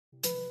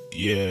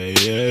Yeah.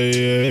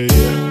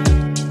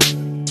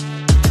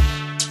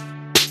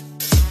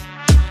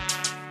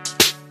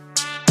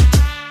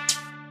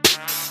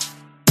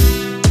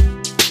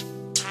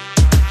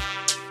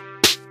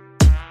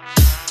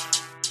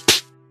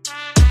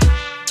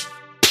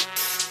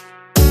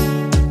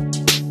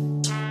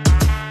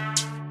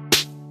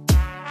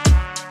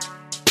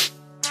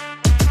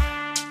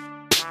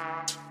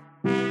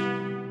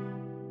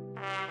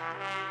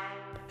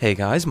 Hey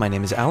guys, my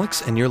name is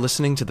Alex, and you're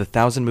listening to the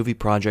 1000 Movie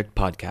Project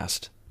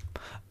podcast.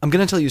 I'm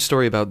going to tell you a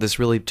story about this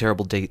really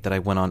terrible date that I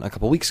went on a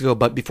couple weeks ago,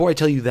 but before I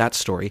tell you that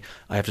story,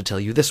 I have to tell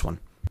you this one.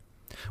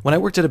 When I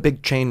worked at a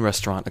big chain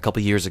restaurant a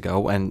couple years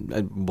ago,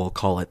 and we'll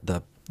call it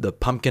the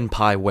Pumpkin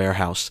Pie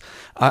Warehouse,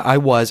 I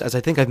was, as I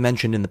think I've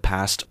mentioned in the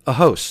past, a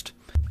host.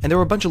 And there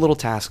were a bunch of little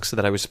tasks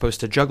that I was supposed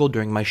to juggle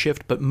during my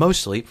shift, but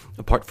mostly,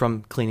 apart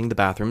from cleaning the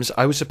bathrooms,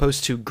 I was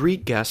supposed to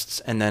greet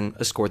guests and then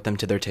escort them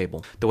to their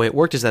table. The way it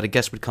worked is that a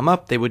guest would come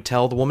up, they would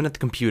tell the woman at the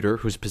computer,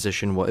 whose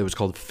position it was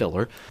called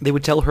filler, they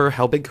would tell her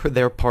how big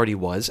their party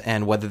was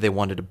and whether they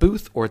wanted a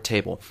booth or a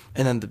table.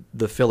 And then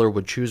the filler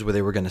would choose where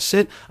they were going to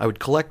sit, I would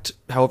collect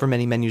however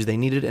many menus they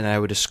needed, and I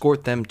would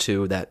escort them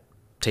to that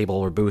table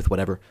or booth,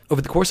 whatever.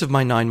 Over the course of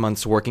my 9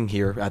 months working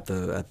here at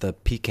the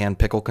Pecan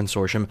Pickle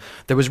Consortium,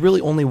 there was really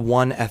only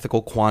one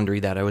ethical quandary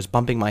that I was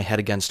bumping my head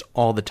against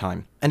all the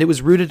time. And it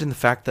was rooted in the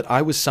fact that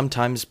I was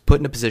sometimes put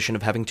in a position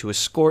of having to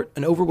escort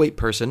an overweight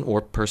person,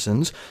 or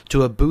persons,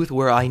 to a booth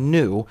where I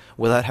knew,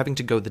 without having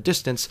to go the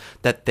distance,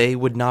 that they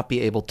would not be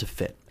able to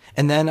fit.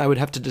 And then I would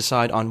have to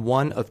decide on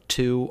one of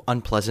two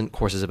unpleasant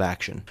courses of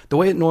action. The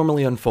way it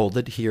normally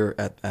unfolded here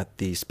at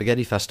the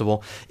Spaghetti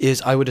Festival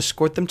is I would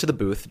escort them to the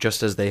booth,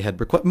 just as they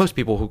had most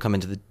people who come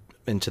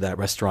into that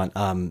restaurant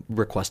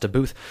request a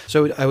booth.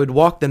 So I would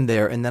walk them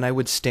there, and then I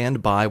would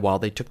stand by while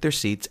they took their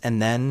seats,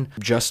 and then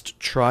just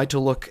try to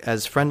look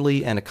as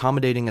friendly and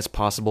accommodating as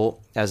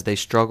possible as they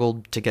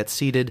struggled to get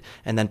seated,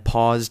 and then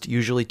paused,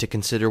 usually to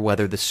consider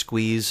whether the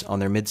squeeze on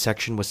their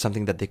midsection was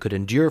something that they could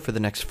endure for the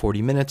next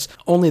 40 minutes,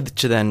 only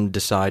to then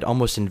decide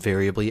almost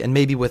invariably, and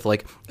maybe with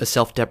like a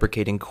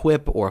self-deprecating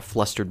quip or a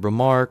flustered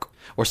remark,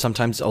 or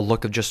sometimes a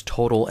look of just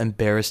total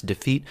embarrassed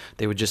defeat,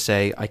 they would just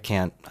say, I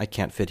can't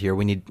fit here,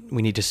 we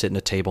need to sit in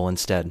a table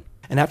instead.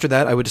 And after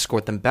that, I would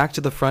escort them back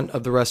to the front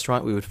of the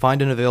restaurant, we would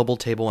find an available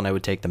table, and I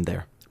would take them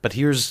there. But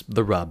here's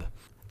the rub.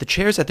 The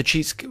chairs at the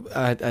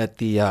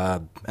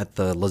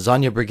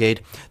Lasagna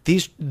Brigade,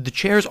 the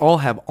chairs all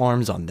have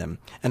arms on them,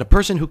 and a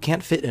person who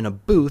can't fit in a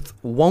booth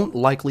won't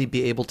likely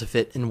be able to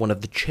fit in one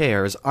of the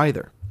chairs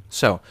either.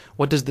 So,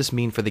 what does this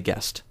mean for the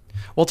guest?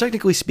 Well,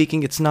 technically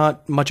speaking, it's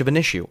not much of an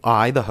issue.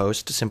 I, the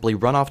host, simply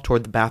run off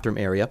toward the bathroom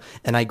area,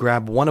 and I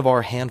grab one of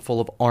our handful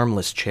of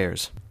armless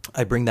chairs.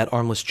 I bring that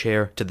armless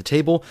chair to the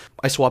table,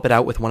 I swap it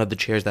out with one of the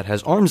chairs that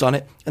has arms on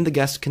it, and the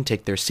guests can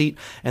take their seat,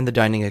 and the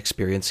dining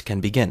experience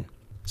can begin.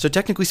 So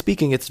technically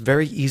speaking, it's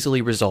very easily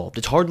resolved.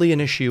 It's hardly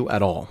an issue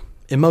at all.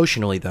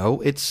 Emotionally,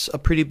 though, it's a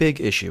pretty big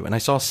issue, and I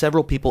saw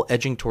several people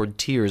edging toward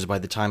tears by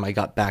the time I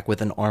got back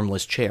with an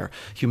armless chair,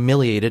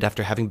 humiliated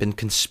after having been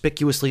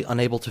conspicuously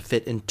unable to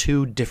fit in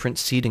two different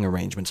seating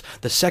arrangements,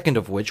 the second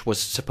of which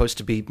was supposed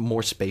to be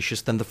more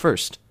spacious than the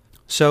first.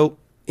 So,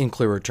 in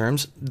clearer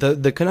terms,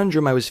 the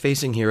conundrum I was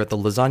facing here at the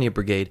Lasagna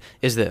Brigade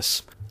is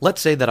this.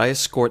 Let's say that I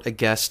escort a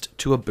guest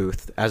to a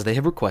booth, as they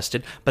have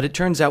requested, but it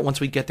turns out once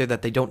we get there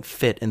that they don't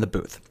fit in the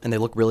booth, and they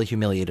look really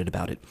humiliated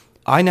about it.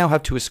 I now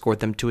have to escort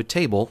them to a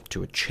table,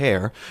 to a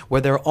chair,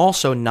 where they're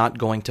also not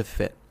going to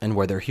fit, and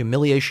where their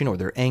humiliation or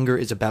their anger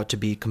is about to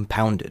be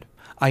compounded.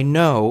 I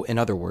know, in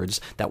other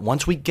words, that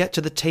once we get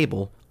to the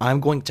table, I'm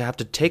going to have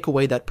to take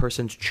away that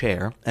person's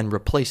chair and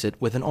replace it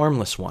with an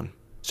armless one.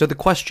 So the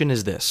question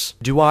is this.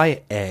 Do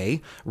I,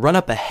 A, run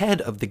up ahead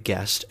of the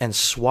guest and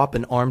swap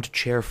an armed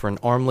chair for an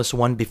armless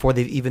one before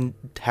they've even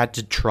had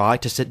to try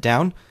to sit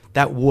down?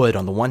 That would,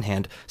 on the one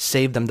hand,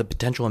 save them the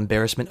potential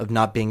embarrassment of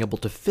not being able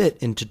to fit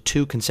into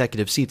two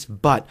consecutive seats,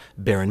 but,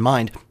 bear in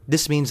mind,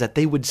 this means that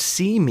they would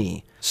see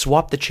me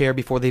swap the chair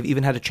before they've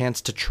even had a chance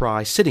to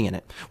try sitting in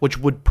it, which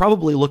would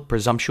probably look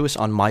presumptuous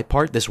on my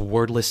part, this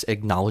wordless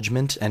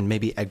acknowledgement and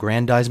maybe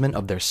aggrandizement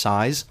of their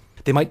size.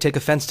 They might take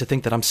offense to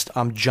think that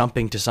I'm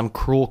jumping to some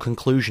cruel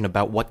conclusion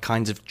about what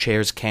kinds of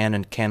chairs can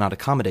and cannot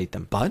accommodate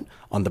them. But,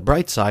 on the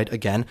bright side,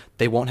 again,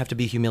 they won't have to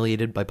be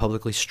humiliated by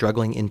publicly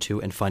struggling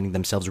into and finding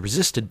themselves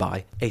resisted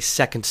by a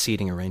second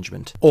seating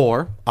arrangement.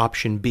 Or,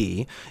 option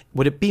B,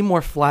 would it be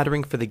more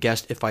flattering for the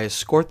guest if I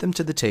escort them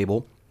to the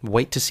table,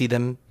 wait to see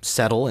them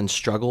settle and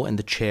struggle in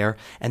the chair,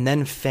 and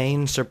then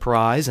feign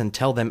surprise and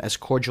tell them as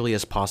cordially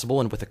as possible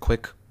and with a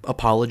quick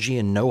apology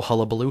and no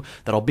hullabaloo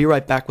that I'll be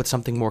right back with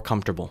something more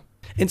comfortable?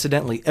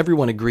 Incidentally,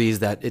 everyone agrees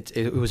that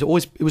it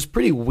was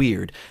pretty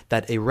weird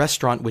that a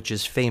restaurant which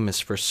is famous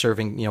for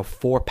serving,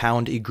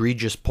 4-pound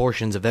egregious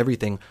portions of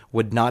everything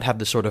would not have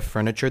the sort of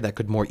furniture that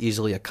could more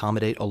easily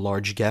accommodate a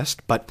large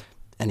guest, but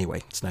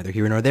anyway, it's neither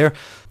here nor there.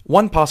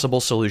 One possible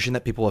solution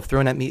that people have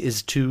thrown at me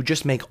is to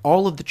just make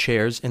all of the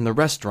chairs in the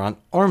restaurant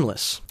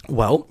armless.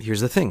 Well, here's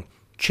the thing.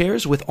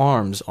 Chairs with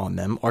arms on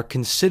them are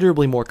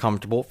considerably more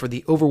comfortable for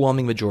the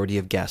overwhelming majority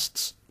of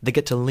guests. They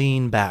get to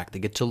lean back. They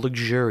get to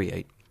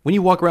luxuriate. When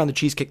you walk around the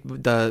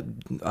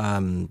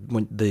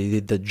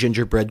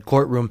gingerbread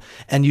courtroom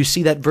and you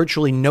see that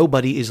virtually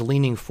nobody is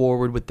leaning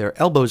forward with their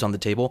elbows on the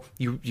table,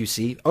 you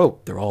see, oh,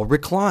 they're all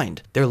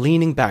reclined. They're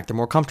leaning back. They're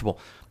more comfortable.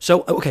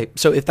 So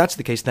if that's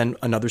the case, then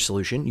another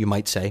solution, you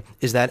might say,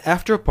 is that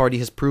after a party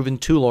has proven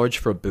too large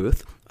for a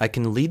booth, I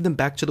can lead them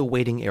back to the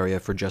waiting area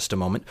for just a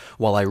moment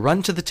while I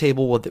run to the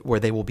table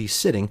where they will be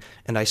sitting,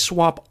 and I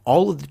swap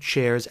all of the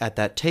chairs at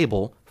that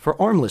table for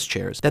armless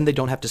chairs. Then they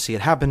don't have to see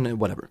it happen and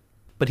whatever.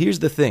 But here's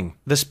the thing.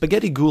 The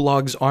Spaghetti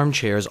Gulag's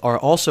armchairs are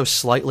also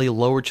slightly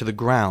lower to the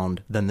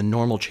ground than the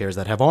normal chairs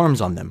that have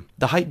arms on them.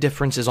 The height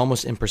difference is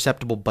almost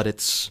imperceptible, but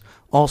it's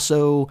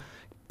also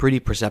pretty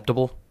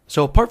perceptible.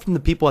 So apart from the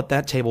people at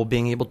that table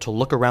being able to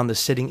look around the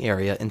sitting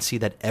area and see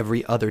that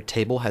every other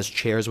table has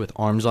chairs with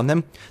arms on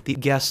them, the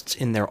guests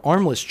in their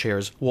armless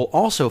chairs will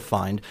also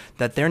find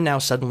that they're now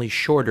suddenly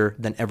shorter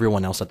than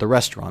everyone else at the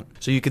restaurant.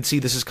 So you can see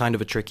this is kind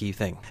of a tricky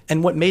thing.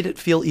 And what made it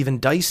feel even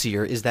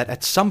dicier is that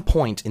at some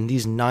point in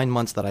these 9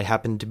 months that I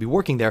happened to be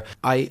working there,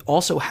 I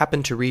also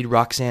happened to read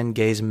Roxane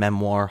Gay's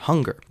memoir,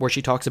 Hunger, where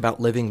she talks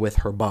about living with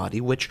her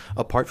body, which,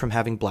 apart from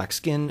having black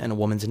skin and a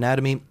woman's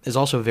anatomy, is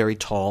also very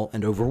tall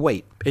and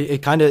overweight.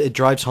 It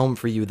drives home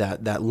for you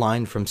that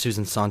line from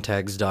Susan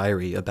Sontag's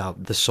diary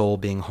about the soul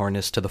being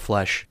harnessed to the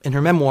flesh. In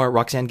her memoir,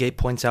 Roxane Gay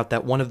points out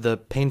that one of the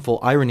painful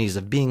ironies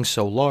of being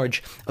so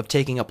large, of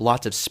taking up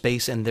lots of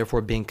space and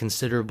therefore being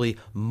considerably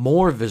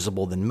more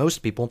visible than most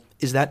people,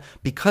 is that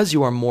because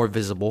you are more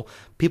visible,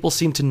 people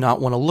seem to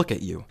not want to look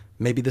at you.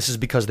 Maybe this is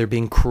because they're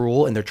being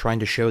cruel and they're trying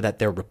to show that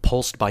they're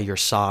repulsed by your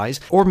size,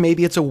 or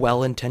maybe it's a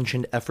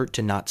well-intentioned effort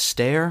to not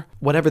stare.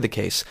 Whatever the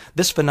case,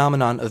 this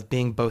phenomenon of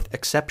being both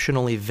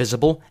exceptionally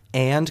visible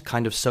and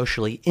kind of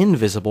socially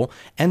invisible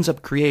ends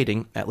up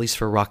creating, at least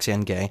for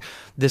Roxane Gay,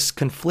 this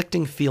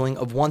conflicting feeling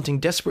of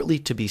wanting desperately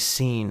to be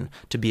seen,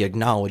 to be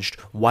acknowledged,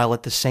 while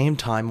at the same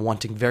time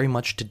wanting very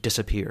much to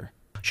disappear.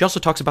 She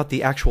also talks about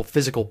the actual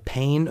physical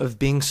pain of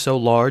being so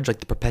large, like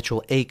the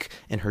perpetual ache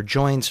in her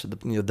joints,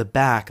 the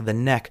back, the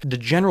neck, the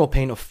general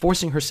pain of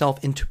forcing herself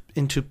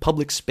into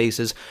public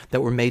spaces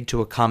that were made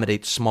to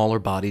accommodate smaller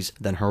bodies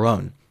than her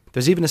own.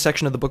 There's even a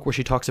section of the book where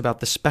she talks about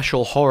the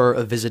special horror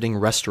of visiting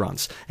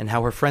restaurants and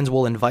how her friends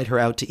will invite her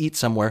out to eat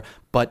somewhere,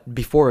 but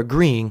before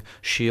agreeing,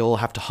 she'll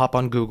have to hop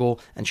on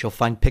Google and she'll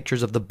find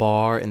pictures of the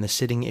bar and the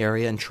sitting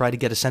area and try to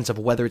get a sense of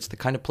whether it's the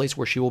kind of place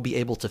where she will be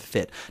able to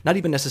fit. Not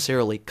even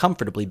necessarily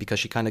comfortably, because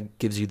she kind of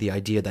gives you the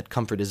idea that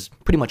comfort is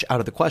pretty much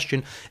out of the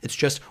question. It's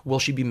just, will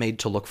she be made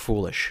to look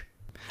foolish?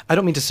 I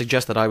don't mean to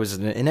suggest that I was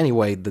in any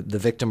way the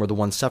victim or the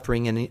one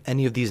suffering in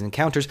any of these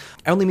encounters.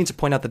 I only mean to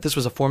point out that this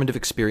was a formative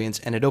experience,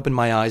 and it opened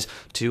my eyes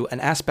to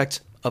an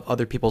aspect of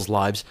other people's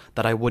lives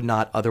that I would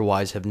not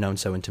otherwise have known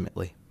so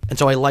intimately. And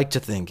so I like to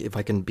think, if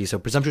I can be so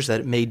presumptuous,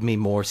 that it made me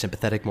more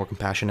sympathetic, more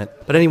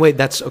compassionate. But anyway,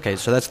 that's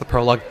the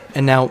prologue.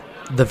 And now,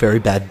 the very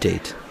bad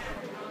date.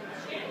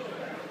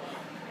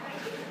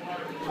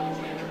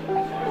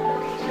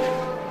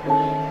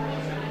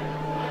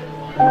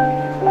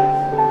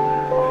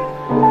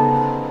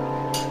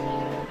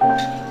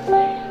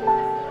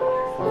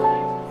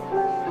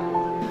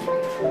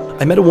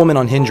 I met a woman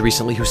on Hinge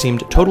recently who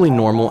seemed totally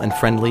normal and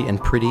friendly and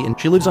pretty, and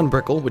she lives on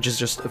Brickell, which is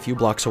just a few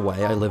blocks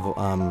away. I live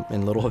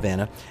in Little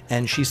Havana,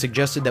 and she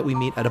suggested that we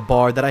meet at a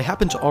bar that I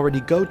happen to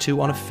already go to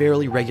on a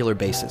fairly regular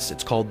basis.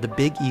 It's called The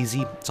Big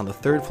Easy. It's on the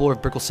 3rd floor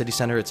of Brickell City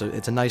Center. It's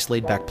a nice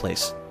laid-back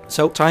place.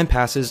 So time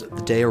passes,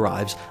 the day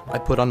arrives, I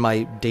put on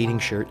my dating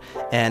shirt,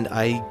 and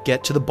I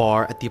get to the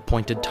bar at the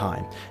appointed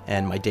time.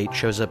 And my date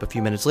shows up a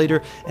few minutes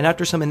later, and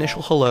after some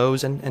initial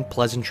hellos and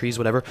pleasantries,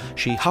 whatever,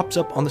 she hops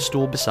up on the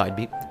stool beside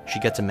me,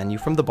 she gets a menu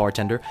from the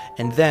bartender,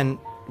 and then,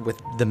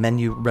 with the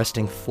menu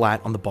resting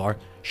flat on the bar,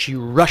 she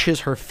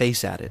rushes her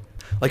face at it.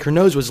 Like her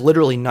nose was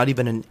literally not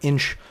even an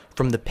inch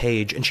from the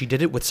page, and she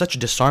did it with such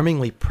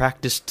disarmingly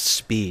practiced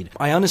speed.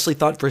 I honestly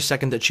thought for a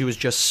second that she was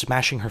just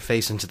smashing her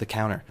face into the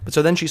counter. But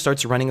so then she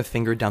starts running a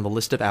finger down the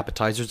list of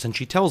appetizers, and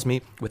she tells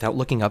me, without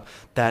looking up,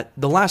 that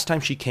the last time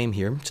she came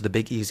here, to the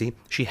Big Easy,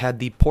 she had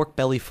the pork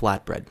belly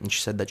flatbread, and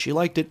she said that she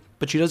liked it,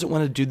 but she doesn't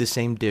want to do the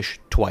same dish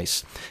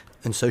twice.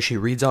 And so she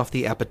reads off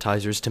the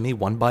appetizers to me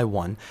one by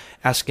one,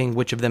 asking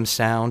which of them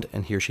sound,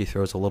 and here she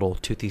throws a little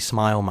toothy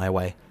smile my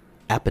way,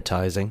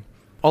 appetizing.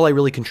 All I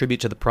really contribute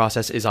to the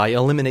process is I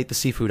eliminate the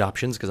seafood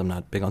options because I'm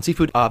not big on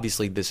seafood.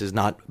 Obviously, this is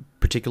not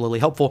particularly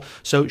helpful,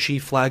 so she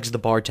flags the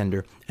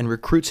bartender and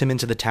recruits him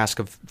into the task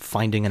of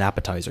finding an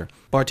appetizer.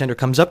 Bartender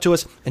comes up to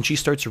us, and she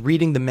starts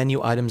reading the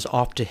menu items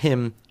off to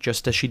him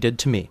just as she did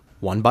to me,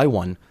 one by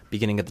one,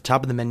 beginning at the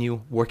top of the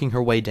menu, working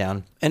her way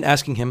down, and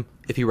asking him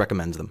if he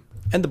recommends them.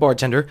 And the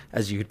bartender,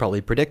 as you could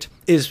probably predict,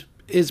 is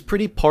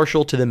pretty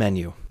partial to the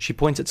menu. She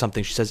points at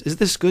something. She says, "Is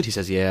this good?" He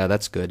says, "Yeah,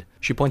 that's good."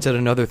 She points at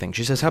another thing.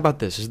 She says, "How about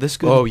this? Is this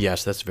good?" "Oh,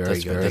 yes, that's very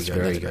good.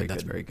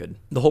 That's very good.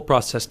 The whole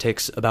process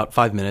takes about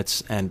 5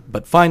 minutes,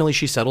 but finally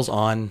she settles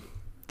on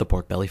the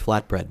pork belly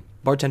flatbread.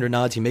 Bartender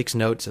nods, he makes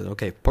notes, says,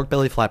 okay, pork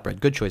belly flatbread,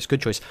 good choice,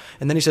 good choice.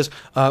 And then he says,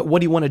 what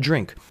do you want to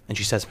drink? And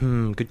she says,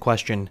 good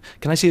question.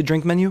 Can I see a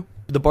drink menu?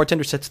 The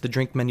bartender sets the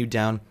drink menu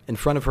down in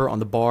front of her on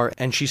the bar,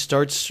 and she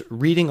starts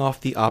reading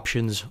off the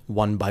options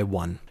one by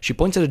one. She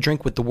points at a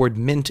drink with the word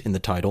mint in the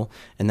title,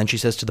 and then she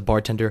says to the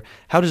bartender,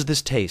 how does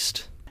this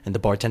taste? And the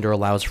bartender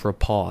allows for a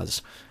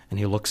pause, and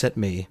he looks at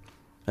me,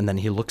 and then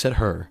he looks at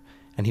her,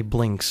 and he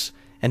blinks,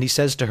 and he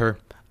says to her,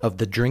 of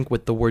the drink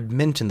with the word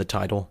mint in the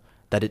title,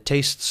 that it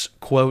tastes,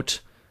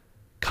 quote,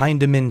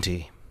 kinda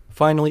minty.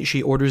 Finally,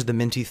 she orders the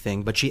minty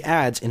thing, but she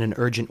adds in an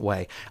urgent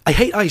way, I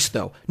hate ice,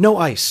 though. No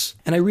ice.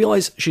 And I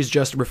realize she's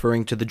just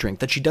referring to the drink,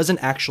 that she doesn't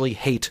actually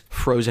hate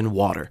frozen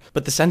water.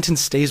 But the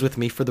sentence stays with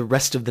me for the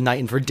rest of the night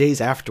and for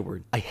days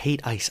afterward. I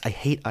hate ice. I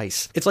hate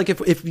ice. It's like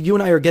if you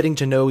and I are getting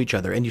to know each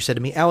other and you said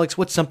to me, Alex,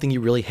 what's something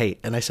you really hate?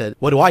 And I said,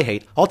 what do I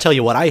hate? I'll tell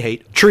you what I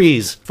hate.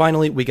 Trees.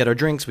 Finally, we get our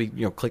drinks, we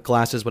click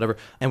glasses, whatever,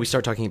 and we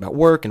start talking about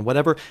work and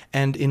whatever.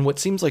 And in what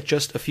seems like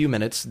just a few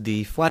minutes,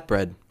 the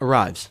flatbread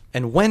arrives.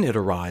 And when it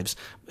arrives,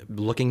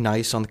 looking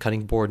nice on the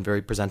cutting board and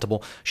very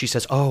presentable, she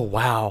says, oh,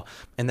 wow.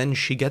 And then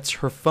she gets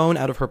her phone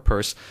out of her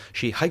purse.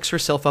 She hikes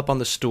herself up on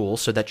the stool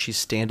so that she's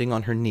standing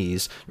on her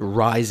knees,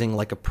 rising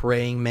like a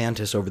praying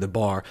mantis over the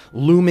bar,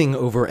 looming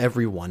over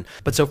everyone.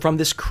 But so from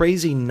this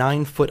crazy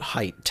 9-foot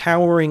height,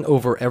 towering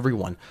over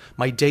everyone,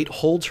 my date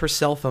holds her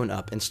cell phone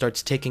up and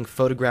starts taking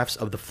photographs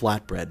of the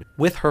flatbread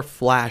with her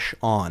flash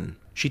on.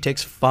 She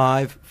takes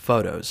 5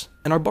 photos.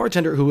 And our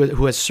bartender,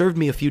 who has served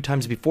me a few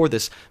times before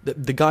this,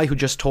 the guy who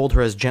just told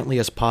her as gently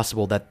as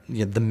possible that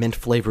the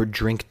mint-flavored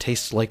drink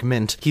tastes like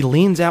mint, he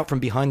leans out from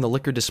behind the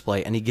liquor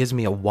display and he gives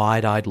me a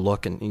wide-eyed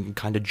look and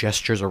kind of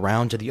gestures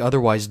around to the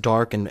otherwise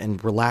dark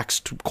and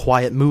relaxed,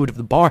 quiet mood of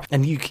the bar.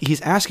 And he's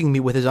asking me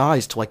with his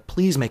eyes to,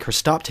 please make her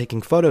stop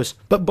taking photos.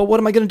 But what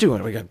am I going to do?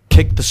 Am I going to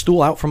kick the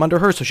stool out from under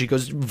her so she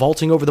goes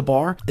vaulting over the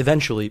bar?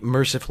 Eventually,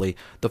 mercifully,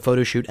 the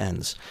photo shoot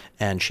ends.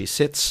 And she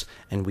sits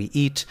and we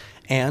eat.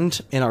 And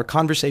in our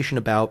conversation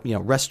about,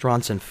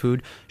 restaurants and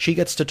food, she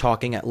gets to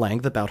talking at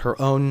length about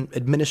her own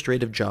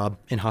administrative job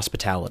in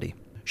hospitality.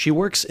 She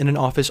works in an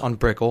office on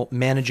Brickell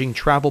managing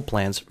travel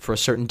plans for a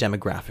certain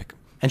demographic.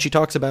 And she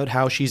talks about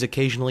how she's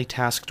occasionally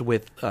tasked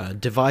with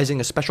devising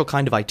a special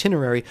kind of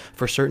itinerary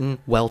for certain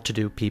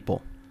well-to-do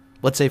people.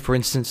 Let's say, for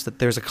instance, that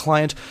there's a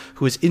client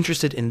who is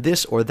interested in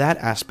this or that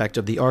aspect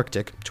of the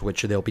Arctic, to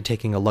which they'll be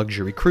taking a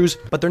luxury cruise,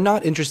 but they're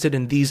not interested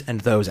in these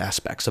and those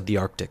aspects of the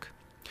Arctic.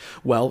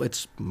 Well,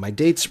 it's my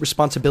date's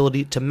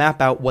responsibility to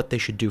map out what they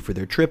should do for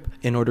their trip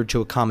in order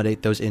to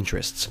accommodate those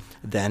interests.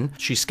 Then,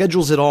 she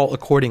schedules it all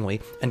accordingly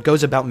and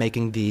goes about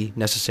making the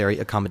necessary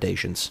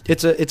accommodations.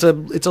 It's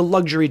a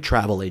luxury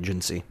travel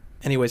agency.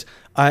 Anyways,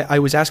 I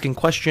was asking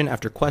question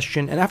after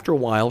question, and after a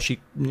while, she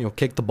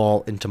kicked the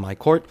ball into my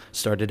court,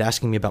 started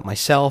asking me about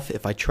myself,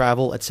 if I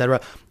travel, etc.,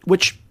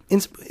 which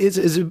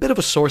is a bit of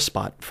a sore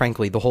spot,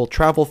 frankly, the whole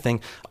travel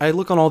thing. I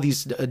look on all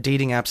these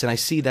dating apps and I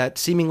see that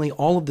seemingly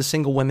all of the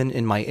single women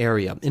in my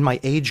area, in my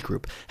age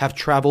group, have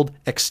traveled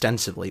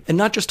extensively. And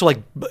not just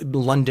to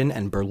London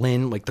and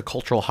Berlin, the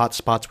cultural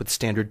hotspots with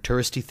standard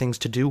touristy things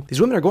to do.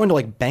 These women are going to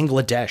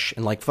Bangladesh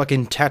and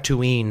fucking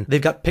Tatooine. They've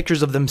got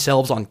pictures of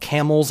themselves on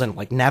camels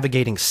and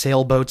navigating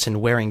sailboats and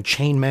wearing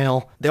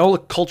chainmail. They all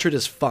look cultured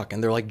as fuck,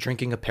 and they're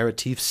drinking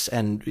aperitifs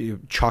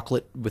and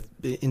chocolate with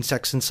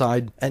insects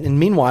inside. And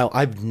meanwhile,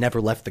 I've never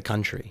left the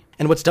country.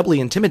 And what's doubly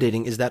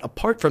intimidating is that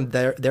apart from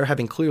their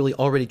having clearly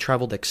already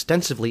traveled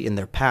extensively in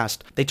their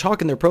past, they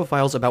talk in their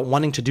profiles about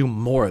wanting to do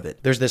more of it.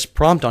 There's this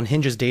prompt on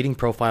Hinge's dating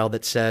profile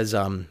that says,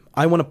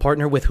 I want a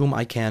partner with whom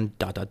I can ...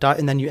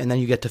 and then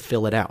you get to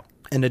fill it out.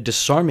 And a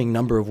disarming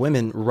number of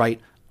women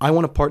write, I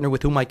want a partner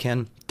with whom I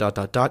can ...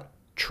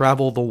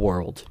 travel the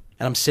world.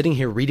 And I'm sitting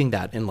here reading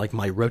that in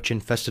my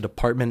roach-infested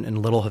apartment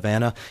in Little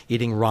Havana,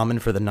 eating ramen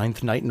for the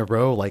 9th night in a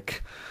row,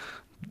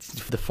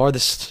 the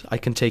farthest I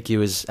can take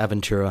you is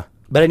Aventura.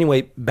 But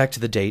anyway, back to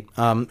the date.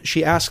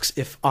 She asks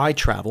if I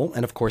travel,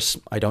 and of course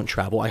I don't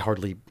travel. I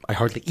hardly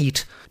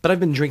eat. But I've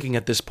been drinking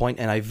at this point,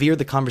 and I veer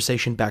the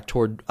conversation back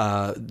toward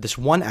this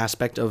one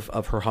aspect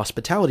of her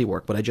hospitality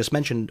work, what I just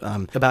mentioned,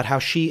 about how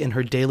she in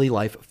her daily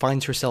life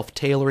finds herself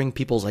tailoring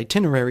people's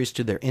itineraries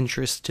to their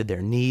interests, to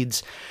their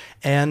needs,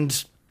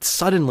 and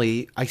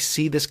suddenly I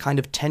see this kind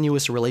of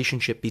tenuous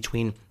relationship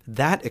between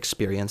that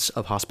experience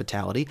of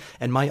hospitality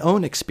and my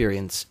own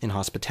experience in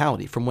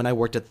hospitality from when I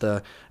worked at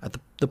the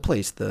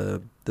place,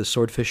 the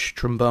Swordfish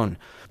Trombone.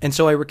 And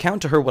so I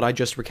recount to her what I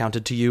just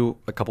recounted to you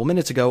a couple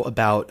minutes ago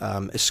about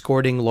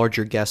escorting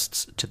larger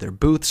guests to their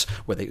booths,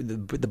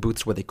 the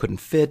booths where they couldn't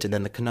fit, and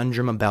then the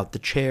conundrum about the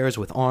chairs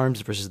with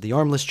arms versus the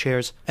armless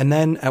chairs. And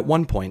then at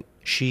one point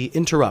she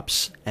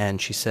interrupts and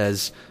she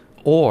says,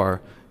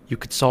 or you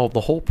could solve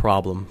the whole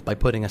problem by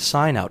putting a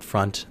sign out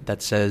front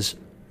that says,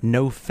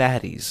 no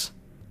fatties.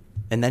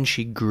 And then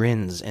she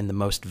grins in the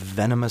most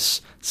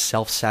venomous,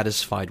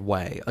 self-satisfied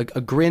way. A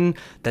grin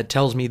that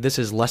tells me this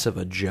is less of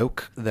a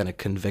joke than a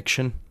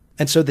conviction.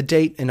 And so the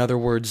date, in other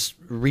words,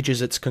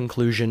 reaches its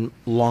conclusion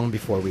long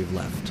before we've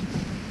left.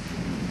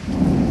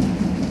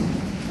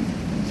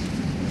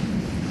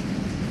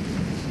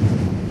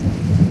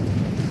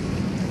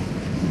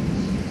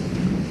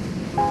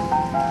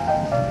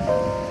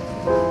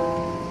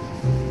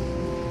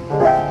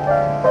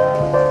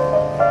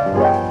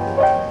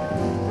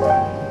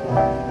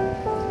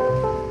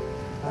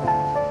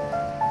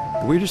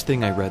 weirdest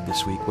thing I read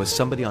this week was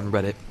somebody on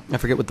Reddit, I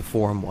forget what the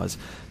forum was,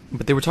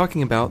 but they were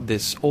talking about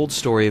this old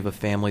story of a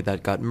family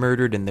that got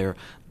murdered in their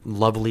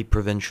lovely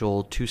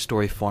provincial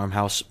 2-story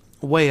farmhouse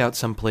way out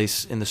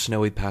someplace in the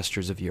snowy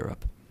pastures of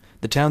Europe.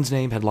 The town's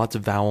name had lots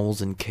of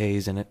vowels and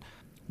K's in it.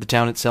 The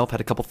town itself had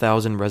a couple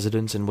thousand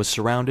residents and was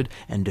surrounded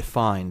and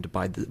defined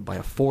by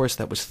a forest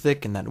that was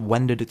thick and that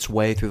wended its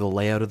way through the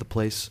layout of the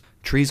place.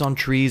 Trees on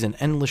trees and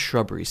endless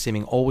shrubbery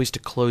seeming always to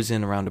close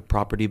in around a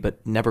property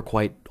but never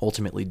quite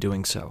ultimately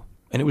doing so.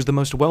 And it was the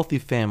most wealthy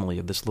family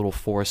of this little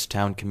forest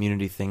town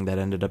community thing that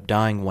ended up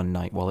dying one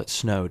night while it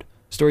snowed.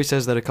 Story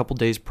says that a couple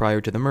days prior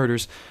to the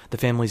murders, the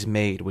family's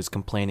maid was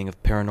complaining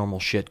of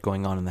paranormal shit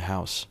going on in the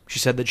house. She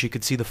said that she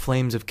could see the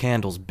flames of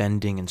candles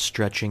bending and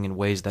stretching in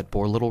ways that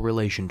bore little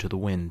relation to the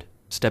wind.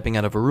 Stepping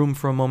out of her room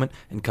for a moment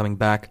and coming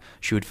back,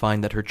 she would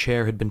find that her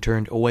chair had been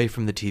turned away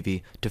from the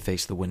TV to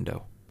face the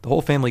window. The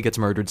whole family gets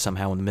murdered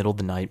somehow in the middle of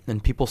the night,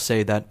 and people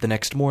say that the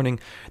next morning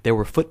there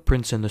were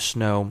footprints in the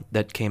snow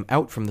that came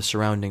out from the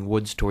surrounding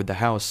woods toward the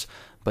house,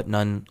 but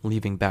none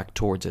leaving back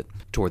towards it,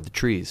 toward the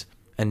trees.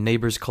 And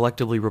neighbors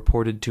collectively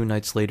reported 2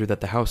 nights later that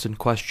the house in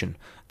question,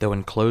 though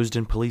enclosed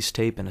in police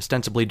tape and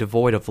ostensibly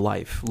devoid of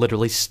life,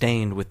 literally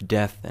stained with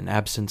death and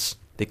absence,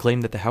 they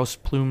claimed that the house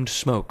plumed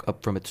smoke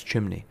up from its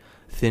chimney,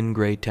 thin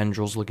gray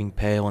tendrils looking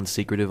pale and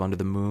secretive under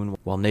the moon,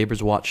 while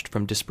neighbors watched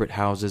from disparate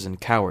houses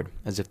and cowered,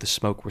 as if the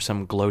smoke were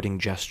some gloating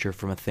gesture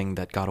from a thing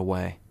that got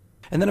away.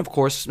 And then, of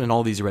course, in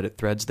all these Reddit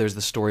threads, there's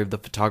the story of the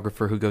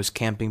photographer who goes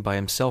camping by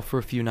himself for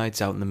a few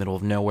nights out in the middle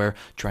of nowhere,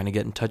 trying to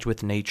get in touch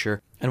with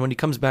nature, and when he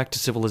comes back to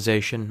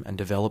civilization and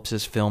develops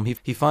his film,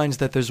 he finds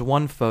that there's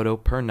 1 photo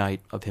per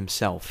night of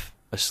himself,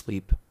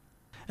 asleep.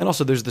 And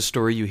also there's the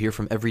story you hear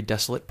from every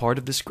desolate part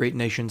of this great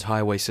nation's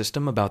highway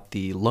system about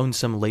the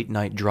lonesome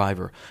late-night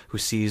driver who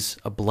sees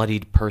a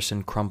bloodied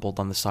person crumpled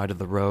on the side of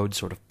the road,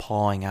 sort of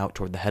pawing out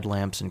toward the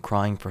headlamps and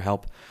crying for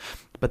help.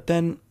 But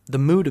then the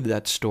mood of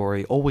that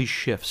story always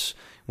shifts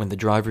when the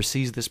driver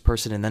sees this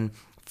person and then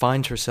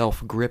finds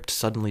herself gripped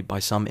suddenly by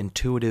some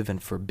intuitive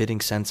and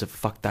forbidding sense of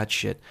fuck that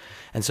shit,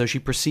 and so she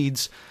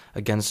proceeds,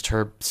 against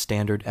her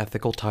standard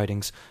ethical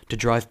tidings, to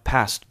drive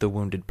past the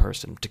wounded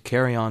person, to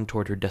carry on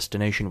toward her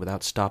destination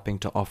without stopping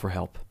to offer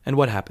help. And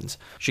what happens?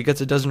 She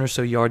gets a dozen or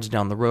so yards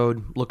down the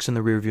road, looks in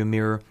the rearview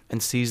mirror,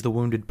 and sees the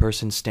wounded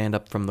person stand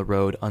up from the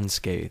road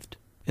unscathed.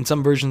 In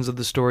some versions of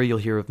the story, you'll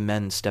hear of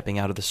men stepping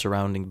out of the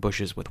surrounding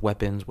bushes with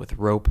weapons, with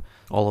rope,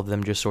 all of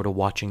them just sort of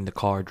watching the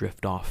car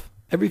drift off.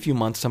 Every few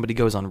months, somebody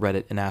goes on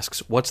Reddit and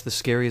asks, what's the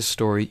scariest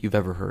story you've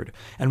ever heard?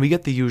 And we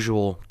get the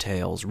usual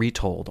tales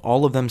retold,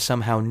 all of them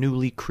somehow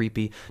newly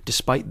creepy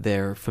despite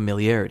their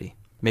familiarity.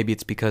 Maybe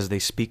it's because they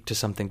speak to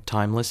something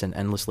timeless and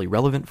endlessly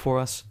relevant for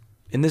us.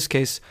 In this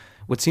case,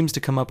 what seems to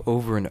come up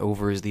over and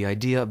over is the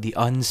idea of the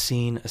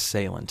unseen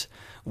assailant,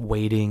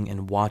 waiting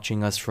and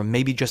watching us from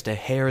maybe just a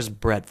hair's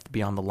breadth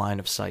beyond the line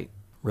of sight,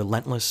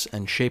 relentless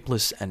and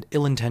shapeless and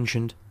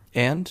ill-intentioned,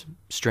 and,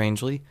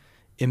 strangely,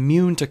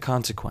 immune to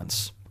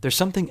consequence. There's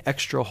something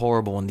extra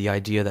horrible in the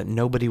idea that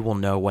nobody will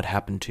know what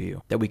happened to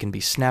you, that we can be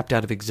snapped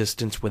out of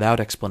existence without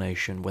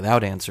explanation,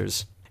 without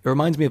answers. It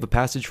reminds me of a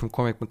passage from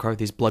Cormac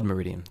McCarthy's Blood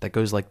Meridian that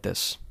goes like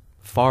this.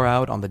 Far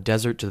out on the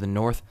desert to the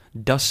north,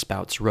 dust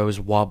spouts rose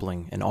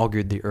wobbling and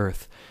augured the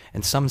earth,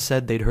 and some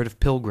said they'd heard of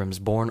pilgrims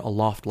borne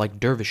aloft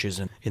like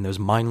dervishes in those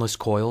mindless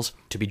coils,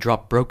 to be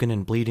dropped broken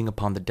and bleeding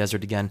upon the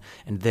desert again,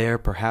 and there,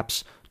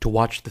 perhaps, to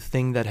watch the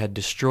thing that had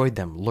destroyed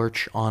them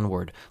lurch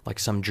onward like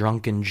some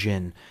drunken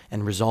djinn,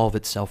 and resolve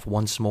itself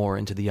once more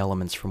into the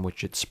elements from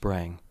which it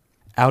sprang.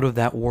 Out of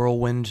that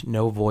whirlwind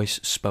no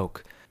voice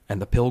spoke,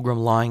 and the pilgrim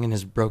lying in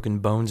his broken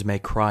bones may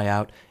cry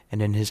out,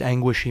 and in his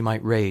anguish he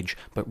might rage,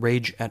 but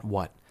rage at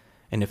what?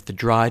 And if the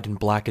dried and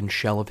blackened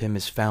shell of him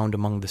is found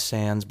among the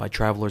sands by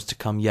travelers to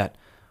come yet,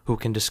 who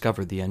can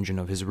discover the engine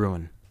of his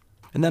ruin?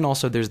 And then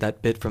also there's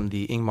that bit from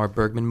the Ingmar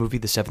Bergman movie,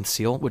 The Seventh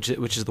Seal, which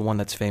is the one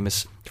that's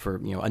famous for,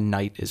 a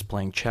knight is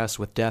playing chess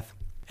with death.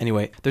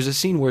 Anyway, there's a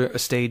scene where a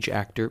stage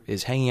actor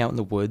is hanging out in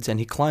the woods, and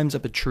he climbs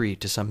up a tree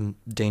to some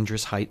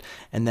dangerous height,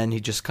 and then he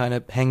just kind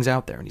of hangs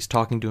out there, and he's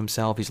talking to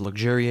himself, he's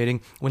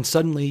luxuriating, when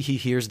suddenly he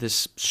hears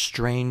this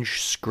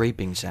strange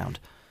scraping sound.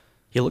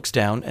 He looks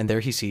down, and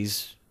there he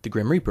sees the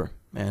Grim Reaper,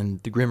 and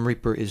the Grim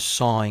Reaper is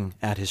sawing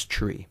at his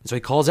tree. So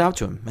he calls out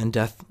to him, and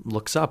Death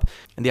looks up,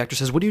 and the actor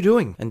says, "What are you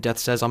doing?" And Death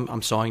says,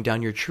 I'm sawing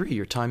down your tree,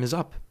 your time is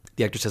up.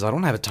 The actor says, "I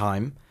don't have a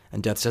time,"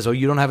 and Death says, "Oh,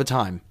 you don't have a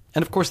time."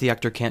 And of course the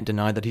actor can't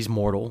deny that he's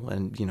mortal,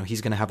 and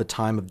he's going to have a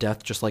time of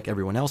death just like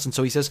everyone else, and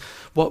so he says,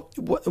 "Well,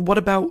 what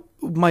about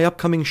my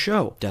upcoming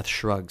show?" Death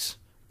shrugs.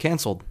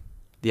 "Cancelled."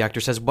 The actor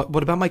says,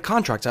 What about my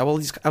contracts? I have all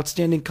these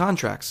outstanding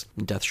contracts."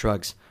 And Death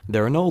shrugs.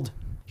 "They're annulled."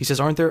 He says,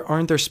 aren't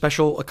there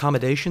special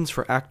accommodations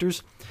for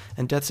actors?"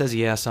 And Death says,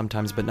 "Yeah,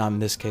 sometimes, but not in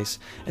this case."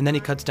 And then he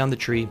cuts down the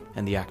tree,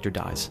 and the actor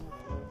dies.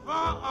 For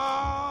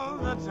all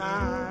the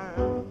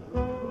time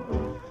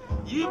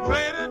you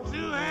played a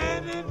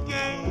two-handed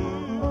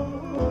game,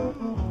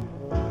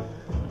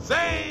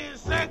 say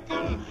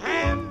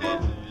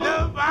second-handed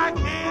love I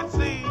can't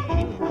see.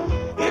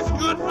 It's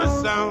good for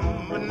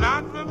some, but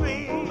not for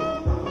me.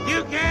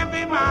 You can't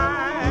be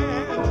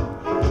mine.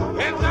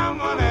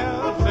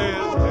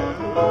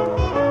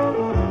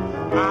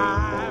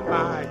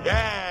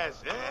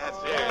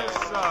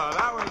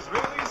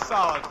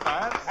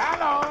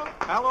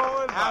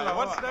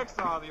 What's next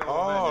on the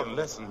old menu?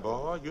 Listen,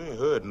 boy, you ain't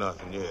heard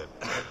nothing yet.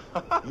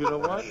 You know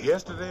what?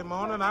 Yesterday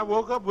morning, I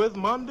woke up with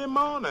Monday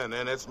morning,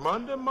 and it's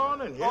Monday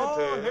morning.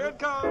 Here it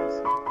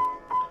comes.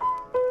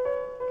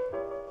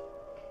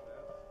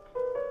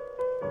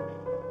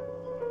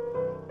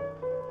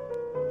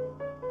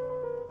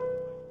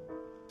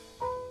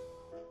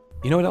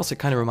 You know what else it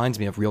kind of reminds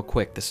me of real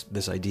quick,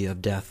 this idea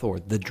of death, or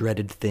the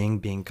dreaded thing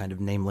being kind of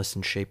nameless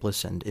and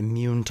shapeless and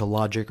immune to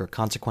logic or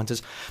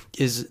consequences,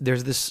 is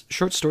there's this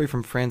short story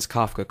from Franz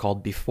Kafka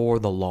called Before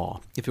the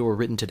Law. If it were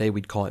written today,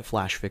 we'd call it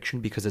flash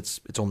fiction because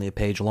it's only a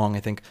page long,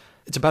 I think.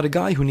 It's about a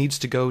guy who needs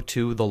to go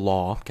to the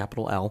law,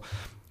 capital L,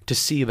 to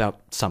see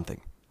about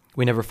something.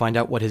 We never find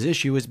out what his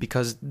issue is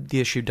because the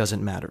issue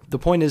doesn't matter. The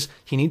point is,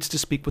 he needs to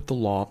speak with the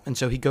law, and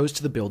so he goes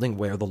to the building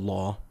where the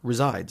law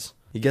resides.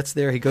 He gets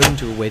there, he goes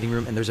into a waiting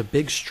room, and there's a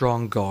big,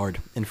 strong guard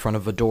in front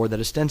of a door that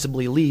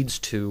ostensibly leads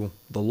to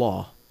the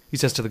law. He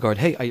says to the guard,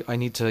 hey, I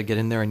need to get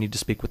in there, I need to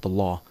speak with the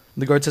law.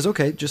 And the guard says,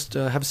 okay, just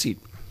have a seat.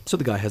 So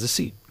the guy has a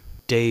seat.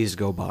 Days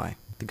go by.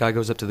 The guy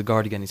goes up to the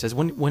guard again. He says,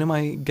 when am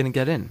I going to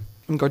get in?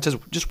 And the guard says,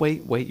 just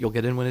wait, you'll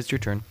get in when it's your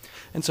turn.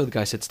 And so the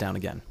guy sits down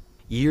again.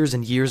 Years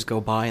and years go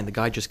by, and the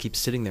guy just keeps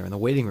sitting there in the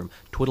waiting room,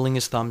 twiddling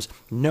his thumbs,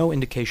 no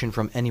indication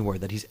from anywhere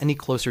that he's any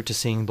closer to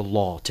seeing the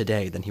law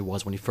today than he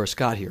was when he first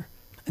got here.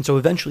 And so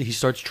eventually he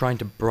starts trying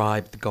to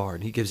bribe the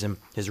guard. He gives him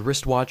his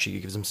wristwatch, he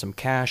gives him some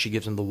cash, he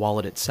gives him the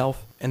wallet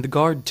itself. And the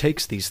guard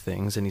takes these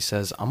things and he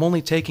says, I'm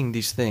only taking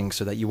these things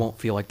so that you won't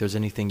feel like there's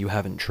anything you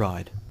haven't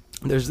tried.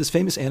 There's this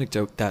famous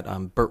anecdote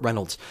that Burt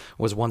Reynolds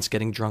was once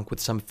getting drunk with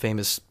some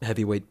famous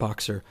heavyweight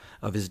boxer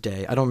of his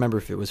day. I don't remember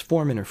if it was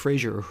Foreman or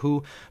Frazier or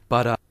who,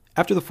 but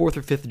after the fourth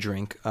or fifth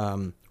drink,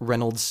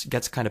 Reynolds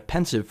gets kind of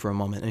pensive for a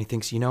moment and he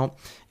thinks,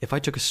 if I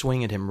took a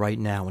swing at him right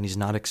now and he's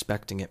not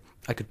expecting it,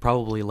 I could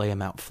probably lay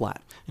him out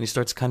flat. And he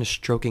starts kind of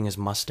stroking his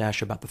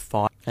mustache about the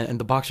thought. And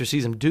the boxer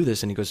sees him do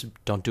this and he goes,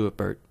 don't do it,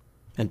 Bert.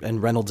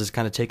 And Reynolds is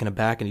kind of taken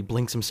aback and he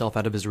blinks himself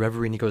out of his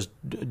reverie and he goes,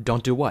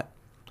 don't do what?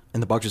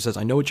 And the boxer says,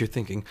 I know what you're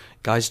thinking.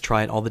 Guys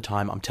try it all the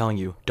time. I'm telling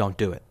you, don't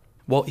do it.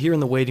 Well, here in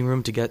the waiting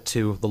room to get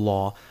to the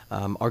law,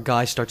 our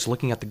guy starts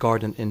looking at the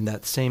guard in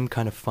that same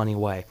kind of funny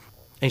way.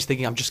 And he's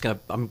thinking,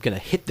 I'm gonna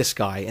hit this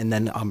guy, and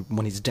then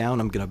when he's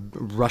down, I'm gonna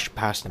rush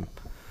past him.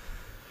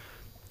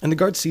 And the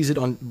guard sees it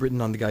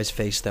written on the guy's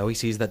face, though. He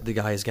sees that the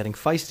guy is getting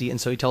feisty, and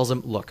so he tells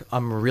him, look,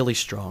 I'm really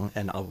strong,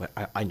 and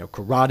I know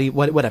karate,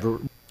 whatever.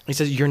 He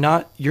says, you're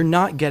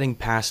not getting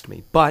past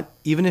me, but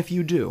even if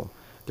you do,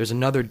 there's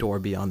another door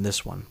beyond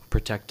this one,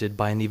 protected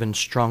by an even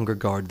stronger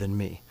guard than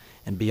me.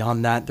 And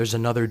beyond that, there's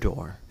another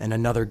door, and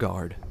another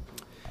guard.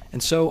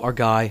 And so our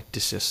guy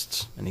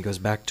desists, and he goes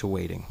back to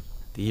waiting.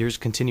 The years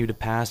continue to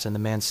pass, and the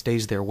man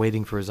stays there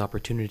waiting for his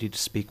opportunity to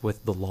speak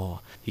with the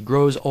law. He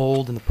grows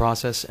old in the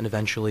process and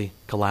eventually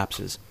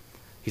collapses.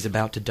 He's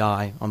about to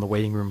die on the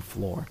waiting room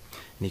floor,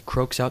 and he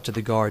croaks out to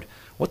the guard,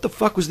 what the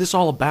fuck was this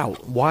all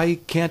about? Why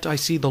can't I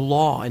see the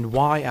law, and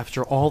why,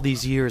 after all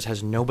these years,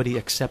 has nobody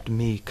except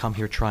me come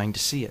here trying to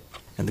see it?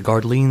 And the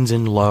guard leans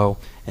in low,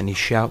 and he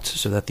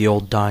shouts so that the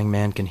old dying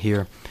man can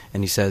hear,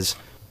 and he says,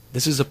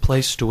 this is a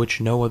place to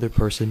which no other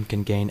person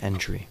can gain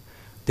entry.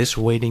 This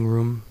waiting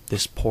room,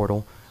 this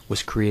portal,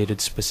 was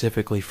created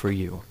specifically for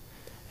you,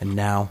 and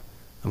now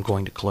I'm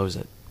going to close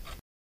it.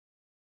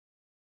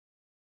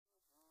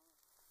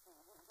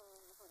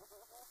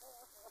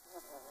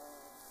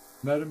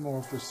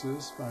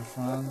 Metamorphosis by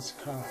Franz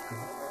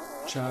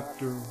Kafka,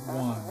 Chapter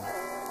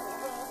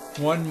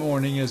 1. One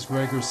morning, as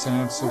Gregor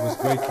Samsa was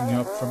waking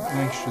up from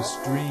anxious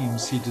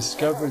dreams, he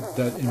discovered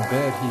that in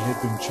bed he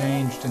had been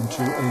changed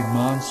into a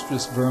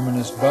monstrous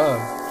verminous bug.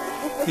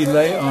 He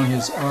lay on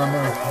his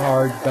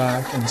armor-hard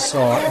back and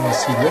saw,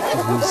 as he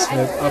lifted his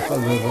head up a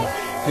little,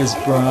 his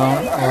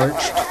brown,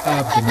 arched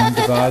abdomen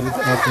divided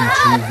up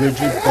into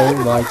rigid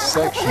bow-like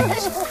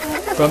sections.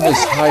 From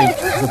this height,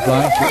 the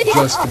blanket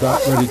just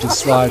about ready to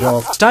slide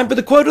off. It's time for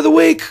the quote of the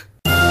week!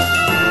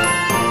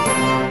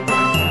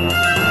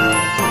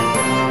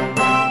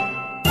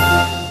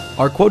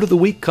 Our quote of the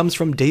week comes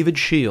from David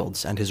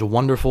Shields and his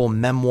wonderful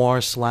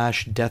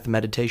memoir/death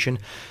meditation.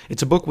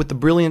 It's a book with the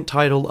brilliant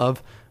title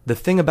of The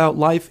Thing About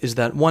Life is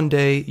That One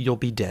Day You'll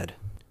Be Dead.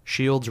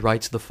 Shields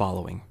writes the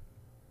following,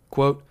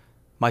 quote,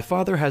 my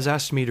father has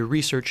asked me to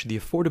research the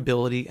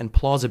affordability and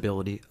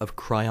plausibility of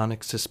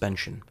cryonic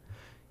suspension.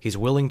 He's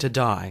willing to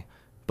die,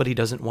 but he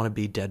doesn't want to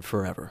be dead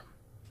forever.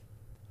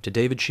 To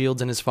David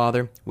Shields and his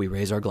father, we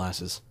raise our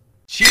glasses.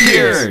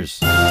 Cheers!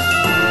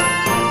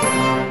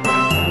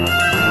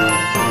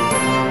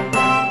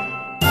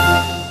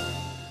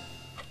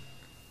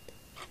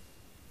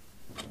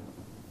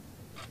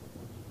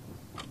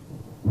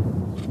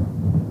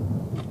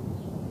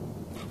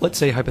 Let's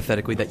say,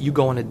 hypothetically, that you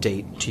go on a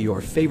date to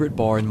your favorite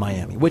bar in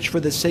Miami, which, for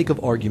the sake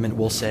of argument,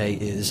 we'll say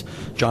is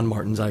John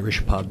Martin's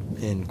Irish Pub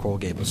in Coral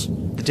Gables.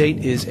 The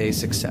date is a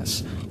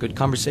success. Good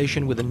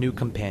conversation with a new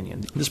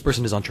companion. This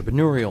person is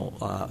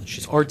entrepreneurial,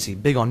 she's artsy,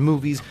 big on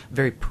movies,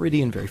 very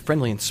pretty and very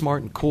friendly and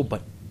smart and cool,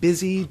 but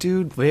busy,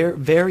 dude, very,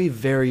 very,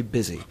 very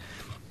busy.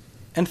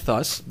 And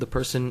thus, the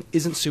person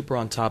isn't super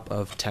on top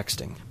of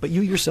texting. But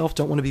you yourself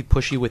don't want to be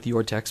pushy with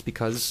your text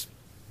because,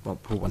 well,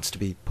 who wants to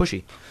be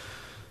pushy?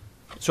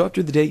 So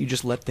after the date, you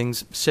just let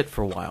things sit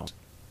for a while.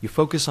 You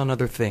focus on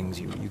other things.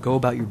 You go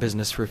about your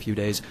business for a few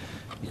days.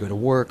 You go to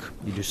work,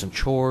 you do some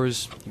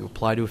chores, you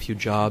apply to a few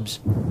jobs,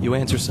 you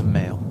answer some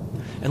mail.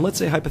 And let's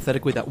say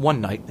hypothetically that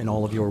one night, in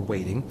all of your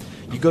waiting,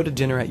 you go to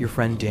dinner at your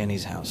friend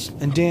Danny's house.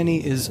 And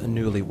Danny is a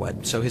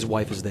newlywed, so his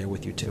wife is there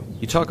with you too.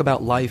 You talk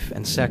about life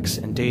and sex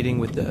and dating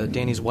with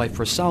Danny's wife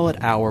for a solid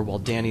hour while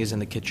Danny is in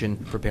the kitchen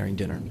preparing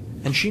dinner.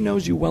 And she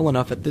knows you well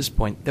enough at this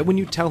point that when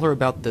you tell her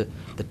about the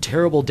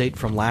terrible date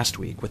from last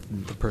week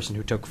with the person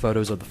who took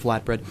photos of the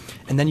flatbread,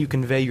 and then you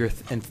convey your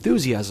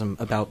enthusiasm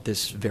about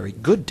this very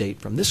good date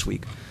from this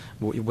week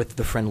with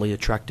the friendly,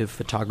 attractive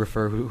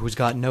photographer who's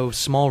got no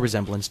small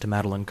resemblance to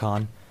Madeline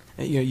Kahn.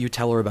 You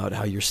tell her about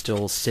how you're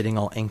still sitting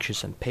all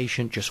anxious and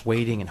patient, just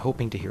waiting and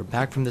hoping to hear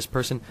back from this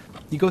person.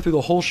 You go through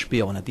the whole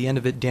spiel, and at the end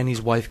of it,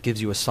 Danny's wife gives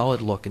you a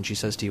solid look, and she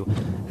says to you,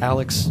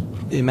 Alex,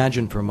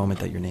 imagine for a moment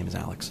that your name is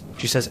Alex.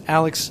 She says,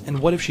 Alex, and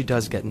what if she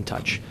does get in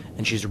touch,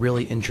 and she's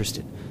really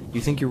interested?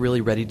 You think you're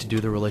really ready to do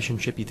the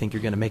relationship? You think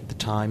you're going to make the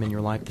time in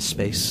your life, the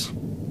space?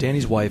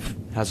 Danny's wife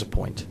has a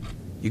point.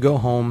 You go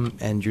home,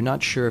 and you're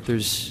not sure if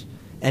there's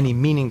any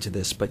meaning to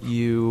this, but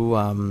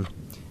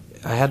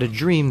I had a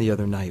dream the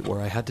other night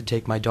where I had to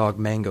take my dog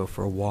Mango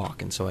for a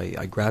walk, and so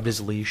I grabbed his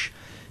leash,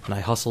 and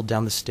I hustled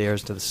down the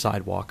stairs to the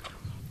sidewalk,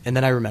 and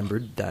then I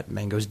remembered that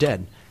Mango's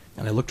dead,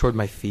 and I looked toward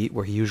my feet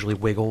where he usually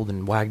wiggled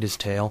and wagged his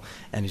tail,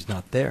 and he's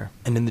not there.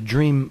 And in the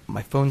dream,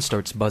 my phone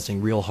starts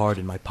buzzing real hard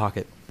in my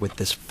pocket with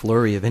this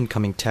flurry of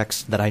incoming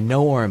texts that I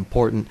know are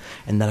important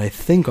and that I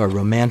think are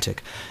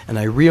romantic, and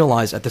I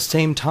realize at the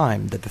same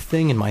time that the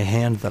thing in my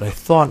hand that I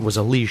thought was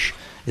a leash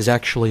is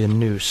actually a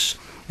noose,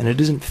 and it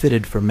isn't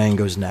fitted for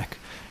Mango's neck.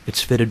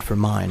 It's fitted for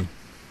mine.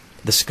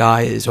 The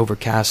sky is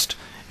overcast,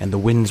 and the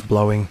wind's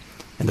blowing,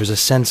 and there's a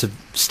sense of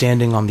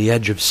standing on the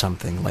edge of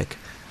something, like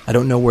I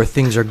don't know where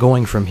things are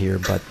going from here,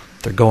 but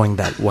they're going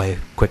that way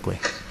quickly.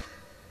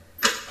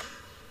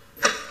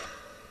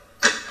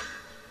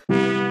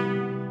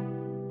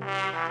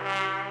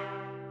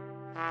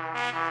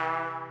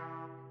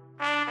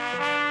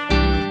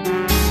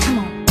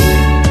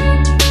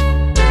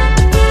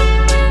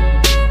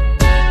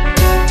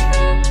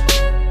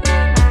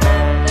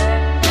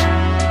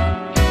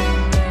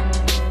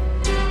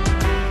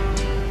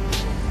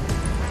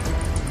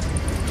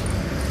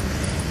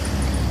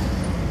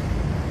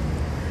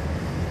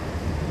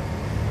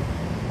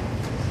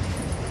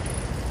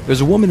 There's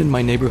a woman in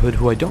my neighborhood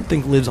who I don't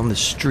think lives on the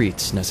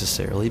streets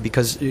necessarily,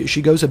 because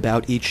she goes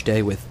about each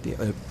day with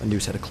a new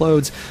set of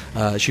clothes.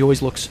 She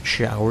always looks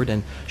showered,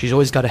 and she's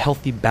always got a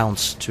healthy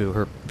bounce to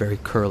her very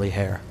curly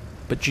hair.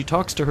 But she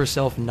talks to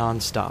herself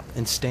nonstop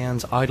and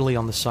stands idly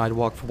on the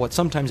sidewalk for what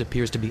sometimes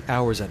appears to be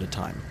hours at a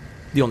time.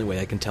 The only way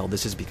I can tell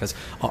this is because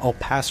I'll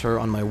pass her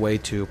on my way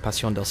to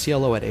Pasión del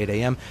Cielo at 8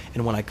 a.m.,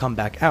 and when I come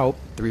back out,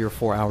 3 or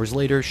 4 hours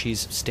later,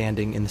 she's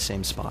standing in the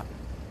same spot.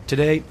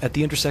 Today, at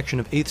the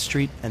intersection of 8th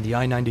Street and the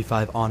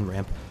I-95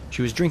 on-ramp,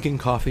 she was drinking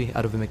coffee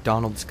out of a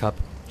McDonald's cup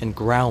and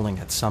growling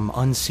at some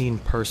unseen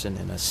person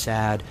in a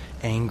sad,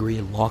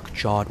 angry,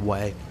 lock-jawed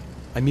way.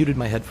 I muted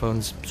my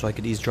headphones so I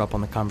could eavesdrop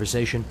on the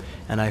conversation,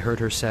 and I heard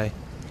her say,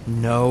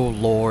 "No,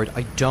 Lord,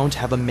 I don't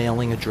have a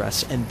mailing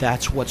address, and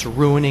that's what's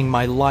ruining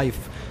my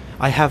life.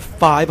 I have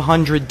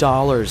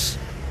 $500.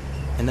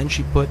 And then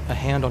she put a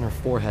hand on her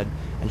forehead,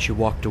 and she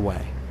walked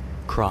away,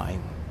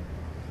 crying.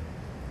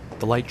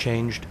 The light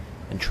changed,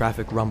 and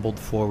traffic rumbled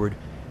forward,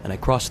 and I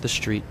crossed the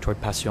street toward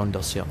Pasión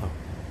del Cielo.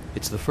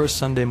 It's the first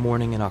Sunday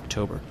morning in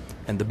October,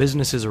 and the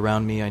businesses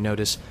around me, I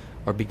notice,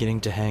 are beginning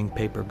to hang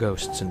paper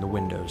ghosts in the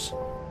windows.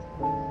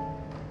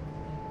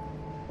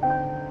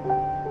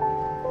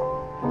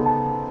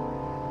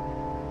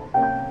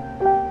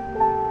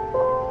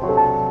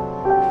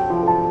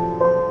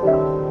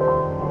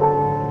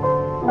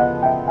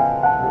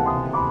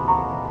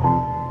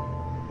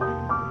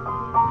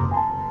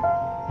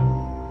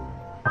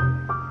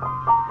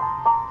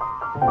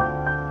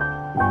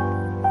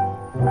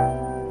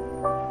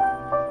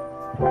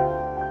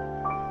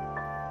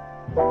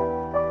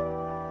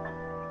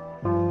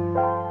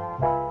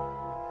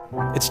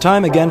 It's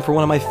time again for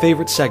one of my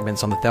favorite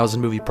segments on the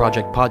 1000 Movie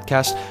Project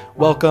podcast.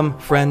 Welcome,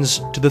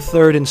 friends, to the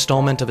third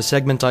installment of a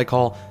segment I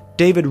call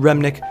David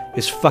Remnick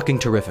is Fucking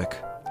Terrific.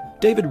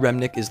 David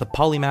Remnick is the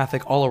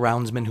polymathic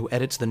all-aroundsman who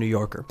edits The New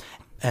Yorker,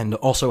 and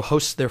also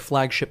hosts their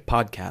flagship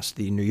podcast,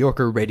 the New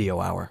Yorker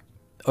Radio Hour.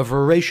 A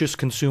voracious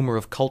consumer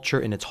of culture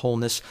in its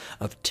wholeness,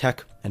 of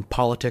tech and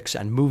politics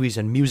and movies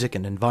and music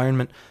and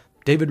environment,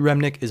 David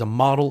Remnick is a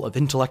model of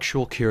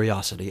intellectual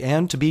curiosity,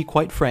 and, to be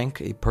quite frank,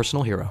 a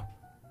personal hero.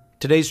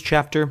 Today's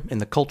chapter in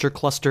the culture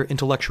cluster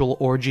intellectual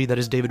orgy that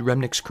is David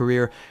Remnick's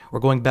career, we're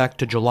going back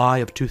to July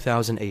of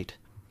 2008.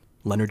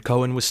 Leonard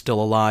Cohen was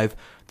still alive,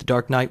 The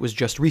Dark Knight was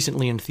just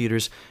recently in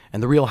theaters,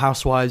 and The Real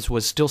Housewives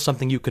was still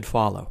something you could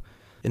follow.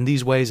 In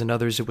these ways and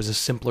others, it was a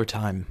simpler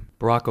time.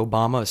 Barack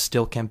Obama is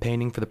still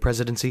campaigning for the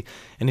presidency,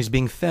 and he's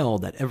being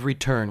felled at every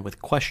turn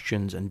with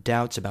questions and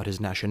doubts about his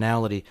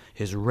nationality,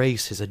 his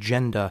race, his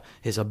agenda,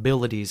 his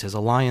abilities, his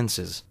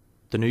alliances.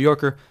 The New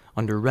Yorker,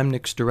 under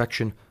Remnick's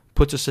direction,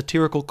 puts a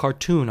satirical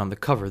cartoon on the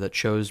cover that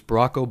shows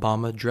Barack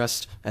Obama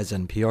dressed, as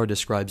NPR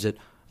describes it,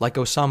 like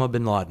Osama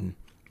bin Laden,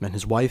 and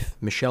his wife,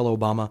 Michelle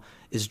Obama,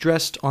 is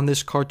dressed on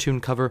this cartoon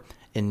cover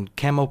in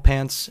camo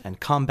pants and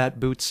combat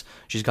boots.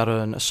 She's got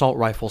an assault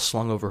rifle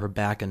slung over her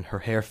back and her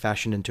hair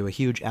fashioned into a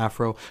huge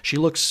afro. She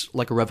looks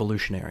like a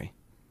revolutionary.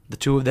 The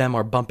two of them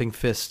are bumping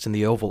fists in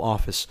the Oval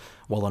Office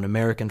while an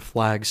American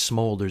flag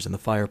smolders in the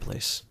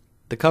fireplace.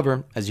 The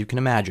cover, as you can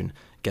imagine,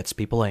 gets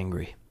people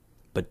angry.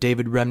 But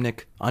David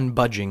Remnick,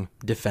 unbudging,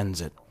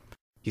 defends it.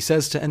 He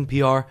says to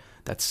NPR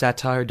that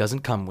satire doesn't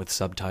come with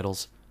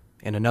subtitles.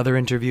 In another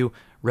interview,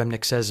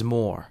 Remnick says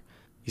more.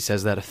 He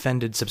says that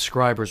offended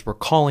subscribers were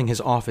calling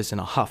his office in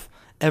a huff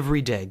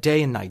every day,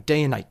 day and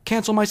night,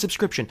 cancel my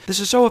subscription,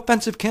 this is so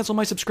offensive, cancel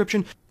my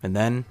subscription. And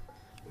then,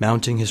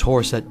 mounting his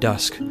horse at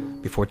dusk,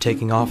 before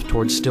taking off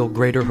towards still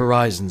greater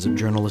horizons of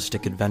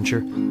journalistic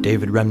adventure,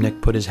 David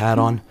Remnick put his hat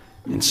on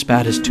and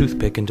spat his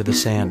toothpick into the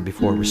sand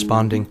before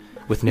responding,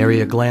 with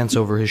nary a glance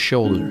over his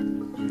shoulder,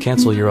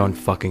 cancel your own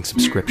fucking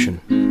subscription.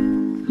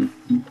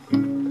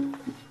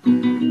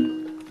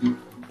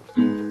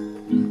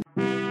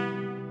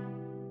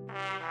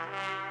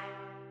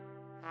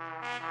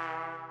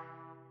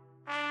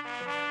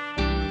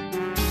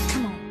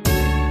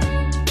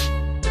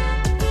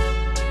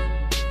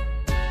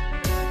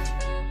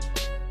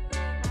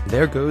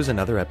 There goes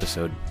another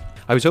episode.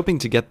 I was hoping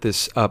to get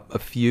this up a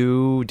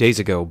few days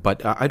ago,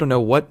 but I don't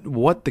know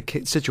what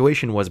the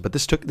situation was, but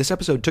this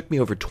episode took me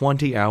over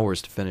 20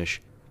 hours to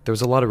finish. There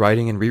was a lot of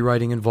writing and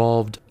rewriting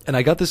involved, and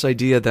I got this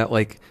idea that,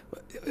 like,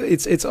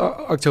 it's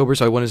October,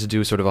 so I wanted to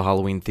do sort of a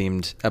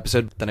Halloween-themed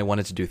episode. Then I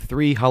wanted to do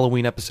 3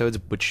 Halloween episodes,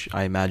 which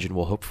I imagine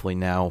will hopefully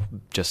now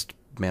just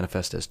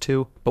manifest as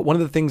 2. But one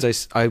of the things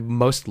I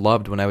most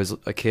loved when I was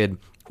a kid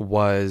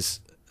was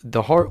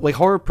the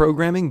horror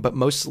programming, but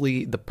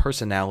mostly the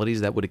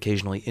personalities that would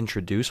occasionally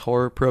introduce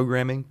horror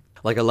programming.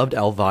 Like, I loved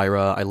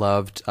Elvira, I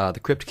loved The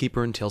Crypt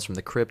Keeper and Tales from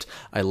the Crypt,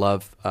 I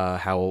love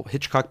how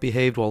Hitchcock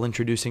behaved while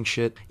introducing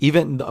shit.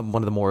 Even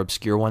one of the more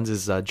obscure ones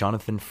is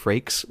Jonathan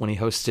Frakes when he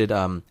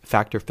hosted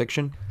Fact or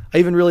Fiction. I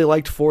even really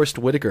liked Forrest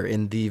Whitaker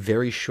in the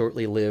very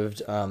shortly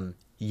lived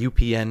UPN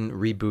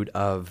reboot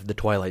of The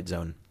Twilight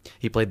Zone.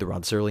 He played the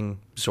Rod Serling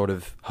sort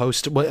of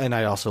host, and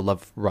I also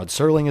love Rod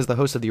Serling as the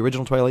host of the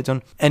original Twilight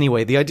Zone.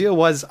 Anyway, the idea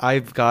was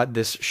I've got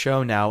this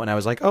show now, and I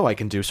was like, oh, I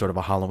can do sort of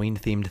a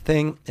Halloween-themed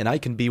thing, and I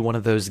can be one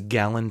of those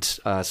gallant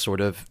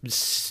sort of,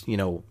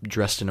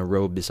 dressed in a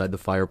robe beside the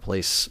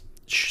fireplace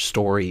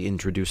story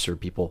introducer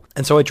people.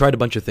 And so I tried a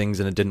bunch of things,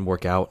 and it didn't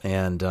work out,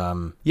 and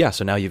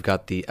so now you've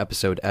got the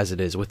episode as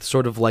it is, with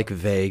sort of like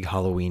vague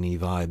Halloween-y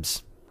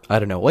vibes. I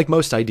don't know, like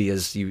most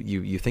ideas,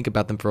 you think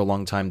about them for a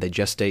long time, they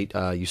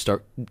gestate, you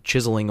start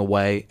chiseling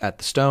away at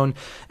the stone,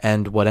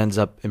 and what ends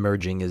up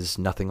emerging is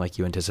nothing like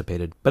you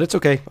anticipated. But it's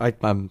okay,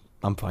 I'm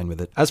fine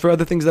with it. As for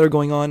other things that are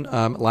going on,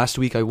 last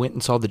week I went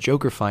and saw The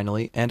Joker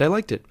finally, and I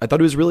liked it. I thought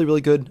it was really, really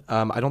good.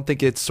 I don't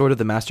think it's sort of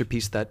the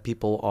masterpiece that many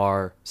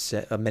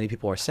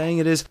people are saying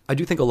it is. I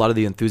do think a lot of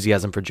the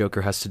enthusiasm for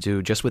Joker has to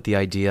do just with the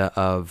idea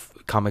of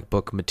comic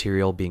book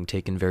material being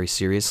taken very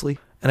seriously.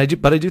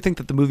 But I do think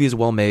that the movie is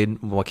well made.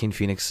 Joaquin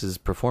Phoenix's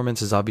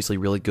performance is obviously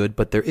really good,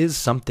 but there is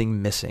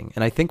something missing.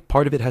 And I think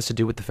part of it has to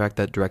do with the fact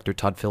that director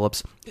Todd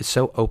Phillips is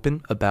so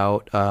open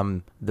about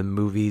the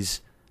movie's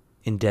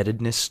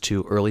indebtedness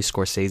to early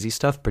Scorsese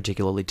stuff,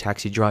 particularly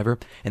Taxi Driver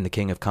and The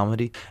King of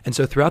Comedy. And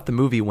so throughout the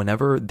movie,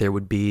 whenever there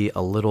would be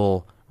a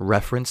little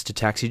reference to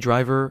Taxi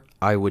Driver,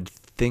 I would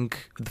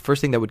think the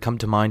first thing that would come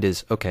to mind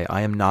is, okay,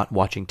 I am not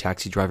watching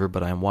Taxi Driver,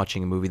 but I am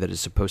watching a movie that is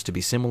supposed to be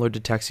similar to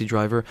Taxi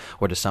Driver,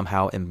 or to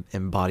somehow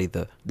embody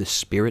the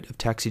spirit of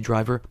Taxi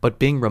Driver. But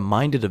being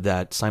reminded of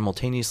that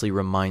simultaneously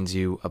reminds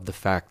you of the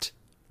fact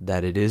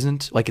that it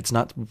isn't. Like, it's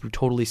not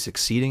totally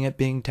succeeding at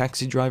being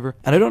Taxi Driver.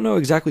 And I don't know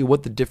exactly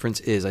what the difference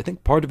is. I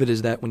think part of it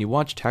is that when you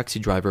watch Taxi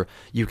Driver,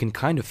 you can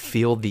kind of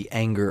feel the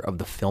anger of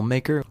the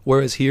filmmaker.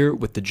 Whereas here,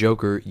 with The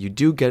Joker, you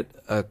do get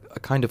a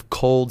kind of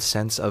cold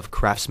sense of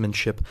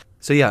craftsmanship.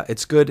 So yeah,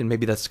 it's good, and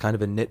maybe that's kind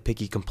of a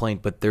nitpicky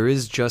complaint, but there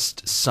is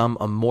just some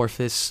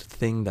amorphous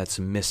thing that's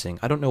missing.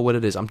 I don't know what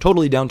it is. I'm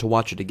totally down to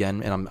watch it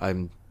again, and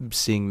I'm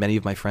seeing many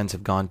of my friends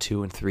have gone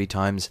 2 and 3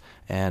 times,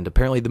 and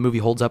apparently the movie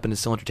holds up and is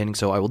still entertaining,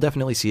 so I will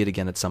definitely see it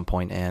again at some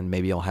point, and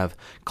maybe I'll have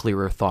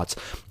clearer thoughts.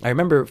 I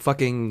remember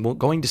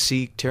going to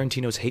see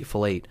Tarantino's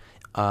Hateful Eight,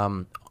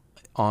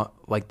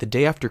 like the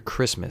day after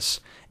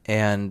Christmas,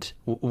 and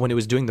when it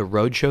was doing the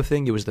roadshow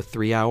thing, it was the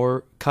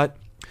 3-hour cut.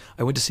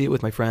 I went to see it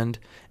with my friend,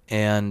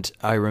 and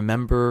I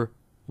remember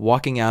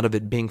walking out of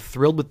it being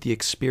thrilled with the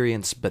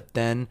experience, but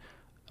then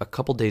a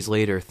couple days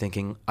later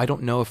thinking, I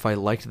don't know if I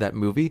liked that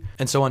movie.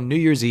 And so on New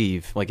Year's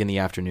Eve, like in the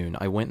afternoon,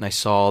 I went and I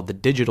saw the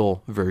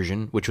digital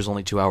version, which was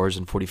only 2 hours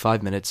and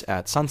 45 minutes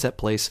at Sunset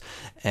Place,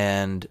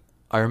 and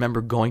I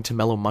remember going to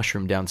Mellow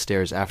Mushroom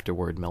downstairs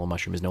afterward. Mellow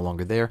Mushroom is no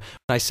longer there.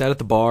 I sat at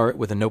the bar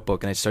with a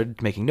notebook and I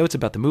started making notes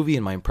about the movie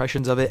and my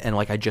impressions of it, and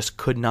I just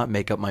could not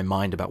make up my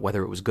mind about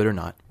whether it was good or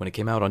not. When it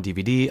came out on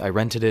DVD, I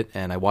rented it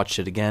and I watched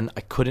it again.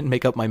 I couldn't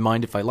make up my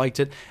mind if I liked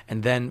it,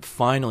 and then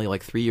finally,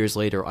 3 years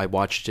later, I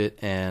watched it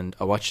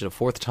a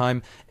fourth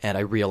time, and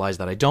I realized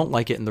that I don't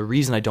like it, and the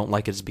reason I don't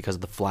like it is because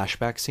of the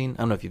flashback scene.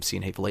 I don't know if you've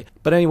seen Hateful Eight,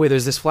 but anyway,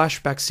 there's this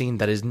flashback scene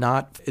that is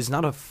not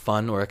a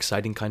fun or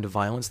exciting kind of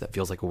violence. That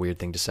feels like a weird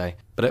thing to say.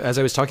 But as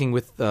I was talking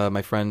with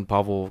my friend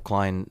Pavel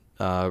Klein,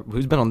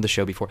 who's been on the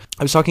show before,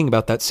 I was talking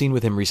about that scene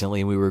with him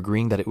recently, and we were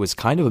agreeing that it was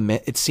kind of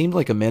it seemed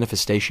like a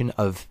manifestation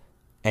of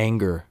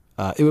anger.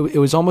 It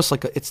was almost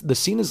like the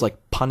scene is like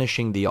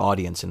punishing the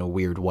audience in a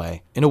weird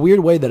way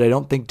that I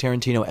don't think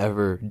Tarantino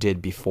ever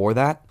did before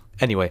that.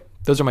 Anyway,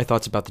 those are my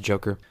thoughts about the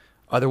Joker.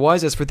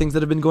 Otherwise, as for things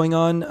that have been going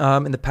on,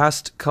 in the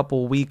past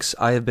couple weeks,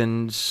 I have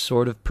been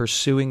sort of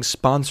pursuing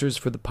sponsors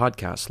for the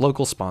podcast,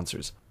 local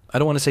sponsors. I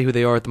don't want to say who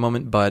they are at the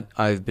moment, but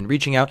I've been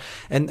reaching out,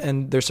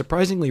 and they're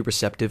surprisingly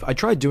receptive. I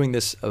tried doing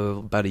this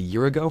about a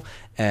year ago,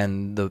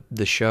 and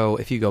the show,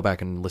 if you go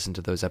back and listen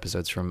to those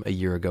episodes from a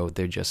year ago,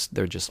 they're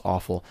just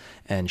awful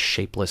and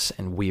shapeless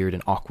and weird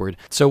and awkward.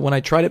 So when I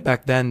tried it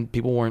back then,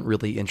 people weren't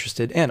really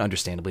interested, and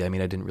understandably, I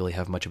mean, I didn't really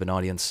have much of an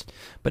audience.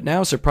 But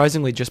now,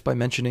 surprisingly, just by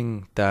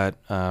mentioning that,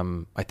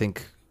 I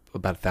think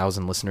about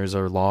 1,000 listeners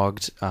are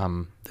logged,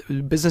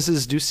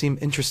 businesses do seem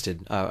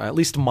interested, at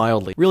least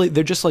mildly. Really,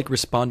 they're just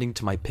responding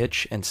to my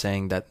pitch and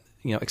saying that,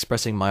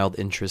 expressing mild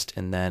interest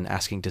and then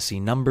asking to see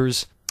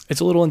numbers. It's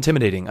a little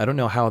intimidating. I don't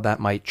know how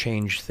that might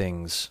change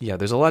things. Yeah,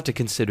 there's a lot to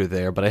consider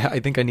there, but I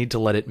think I need to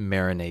let it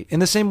marinate. In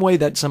the same way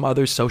that some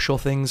other social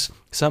things,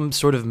 some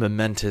sort of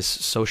momentous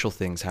social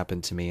things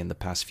happened to me in the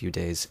past few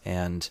days,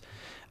 and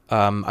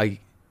I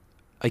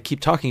keep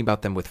talking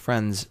about them with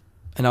friends.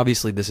 And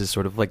obviously this is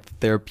sort of like the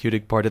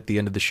therapeutic part at the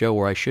end of the show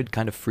where I should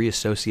kind of free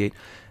associate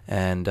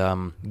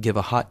and give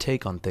a hot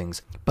take on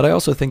things. But I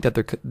also think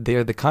that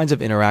they're the kinds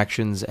of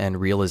interactions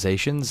and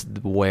realizations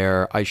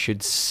where I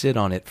should sit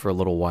on it for a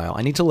little while.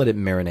 I need to let it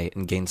marinate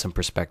and gain some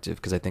perspective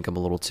because I think I'm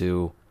a little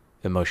too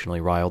emotionally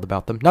riled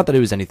about them. Not that it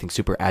was anything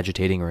super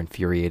agitating or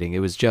infuriating. It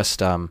was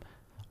just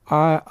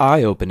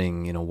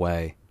eye-opening in a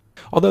way.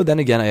 Although then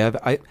again,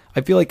 I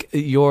feel like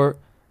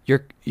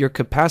your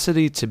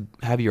capacity to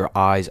have your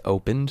eyes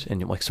opened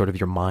and sort of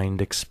your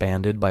mind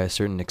expanded by a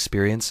certain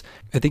experience,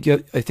 I think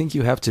you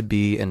have to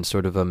be in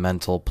sort of a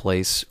mental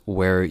place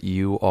where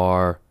you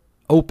are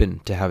open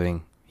to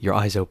having your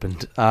eyes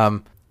opened.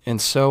 And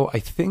so I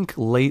think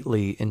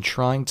lately, in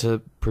trying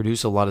to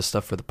produce a lot of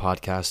stuff for the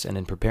podcast and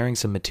in preparing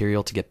some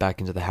material to get back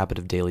into the habit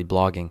of daily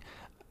blogging,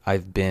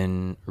 I've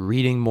been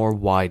reading more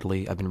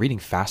widely. I've been reading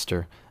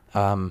faster.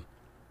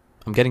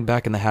 I'm getting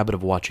back in the habit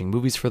of watching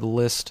movies for the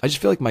list. I just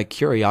feel like my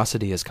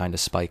curiosity has kind of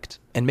spiked.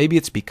 And maybe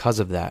it's because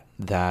of that,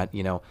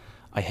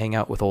 I hang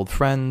out with old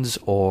friends,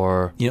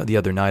 or, the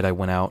other night I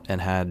went out and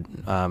had,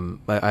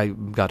 I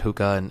got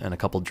hookah and a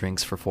couple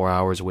drinks for 4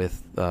 hours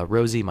with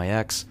Rosie, my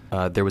ex.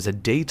 There was a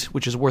date,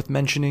 which is worth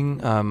mentioning,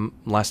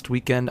 last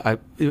weekend.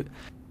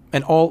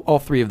 And all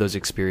three of those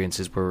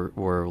experiences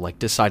were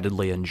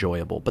decidedly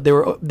enjoyable, but they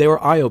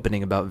were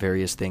eye-opening about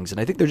various things, and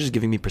I think they're just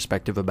giving me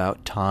perspective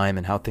about time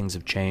and how things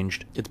have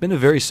changed. It's been a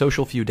very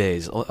social few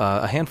days.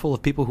 A handful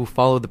of people who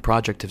follow the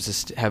project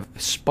have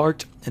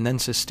sparked and then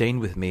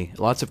sustained with me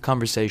lots of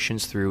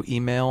conversations through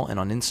email and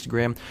on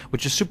Instagram,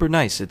 which is super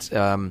nice. It's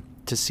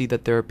to see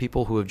that there are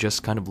people who have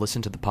just kind of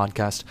listened to the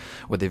podcast,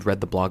 or they've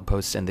read the blog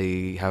posts and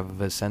they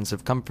have a sense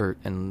of comfort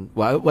and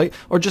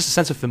or just a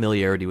sense of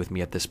familiarity with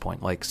me at this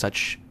point,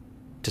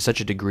 to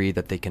such a degree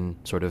that they can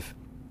sort of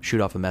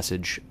shoot off a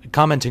message,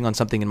 commenting on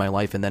something in my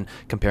life and then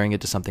comparing it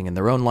to something in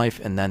their own life,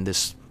 and then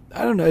this,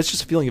 I don't know, it's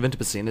just a feeling of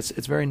intimacy, and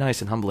it's very nice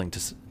and humbling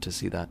to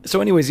see that.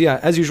 So anyways, yeah,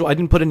 as usual, I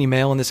didn't put any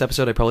mail in this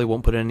episode. I probably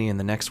won't put any in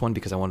the next one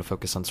because I want to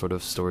focus on sort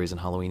of stories and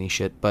Halloween-y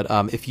shit. But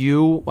if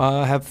you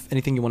have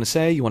anything you want to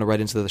say, you want to write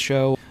into the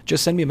show,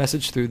 just send me a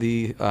message through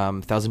the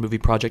 1000 Movie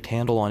Project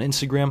handle on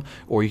Instagram,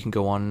 or you can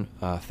go on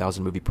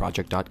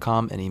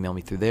 1000movieproject.com and email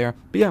me through there.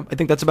 But yeah, I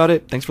think that's about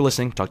it. Thanks for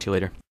listening. Talk to you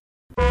later.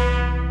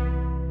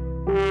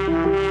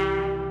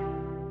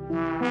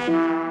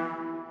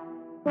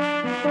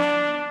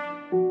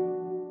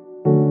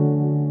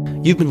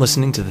 You've been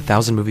listening to the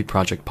 1000 Movie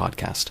Project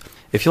podcast.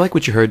 If you like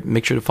what you heard,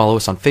 make sure to follow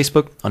us on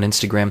Facebook, on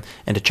Instagram,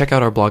 and to check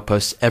out our blog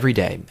posts every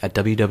day at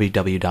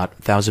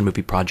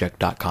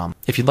www.1000movieproject.com.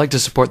 If you'd like to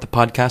support the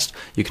podcast,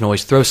 you can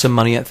always throw some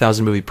money at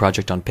 1000 Movie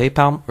Project on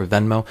PayPal or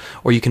Venmo,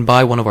 or you can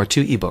buy one of our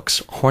 2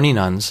 ebooks, Horny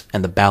Nuns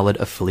and The Ballad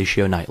of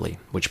Felicio Knightley,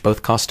 which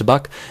both cost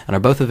 $1 and are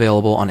both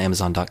available on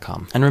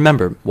Amazon.com. And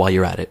remember, while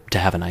you're at it, to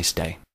have a nice day.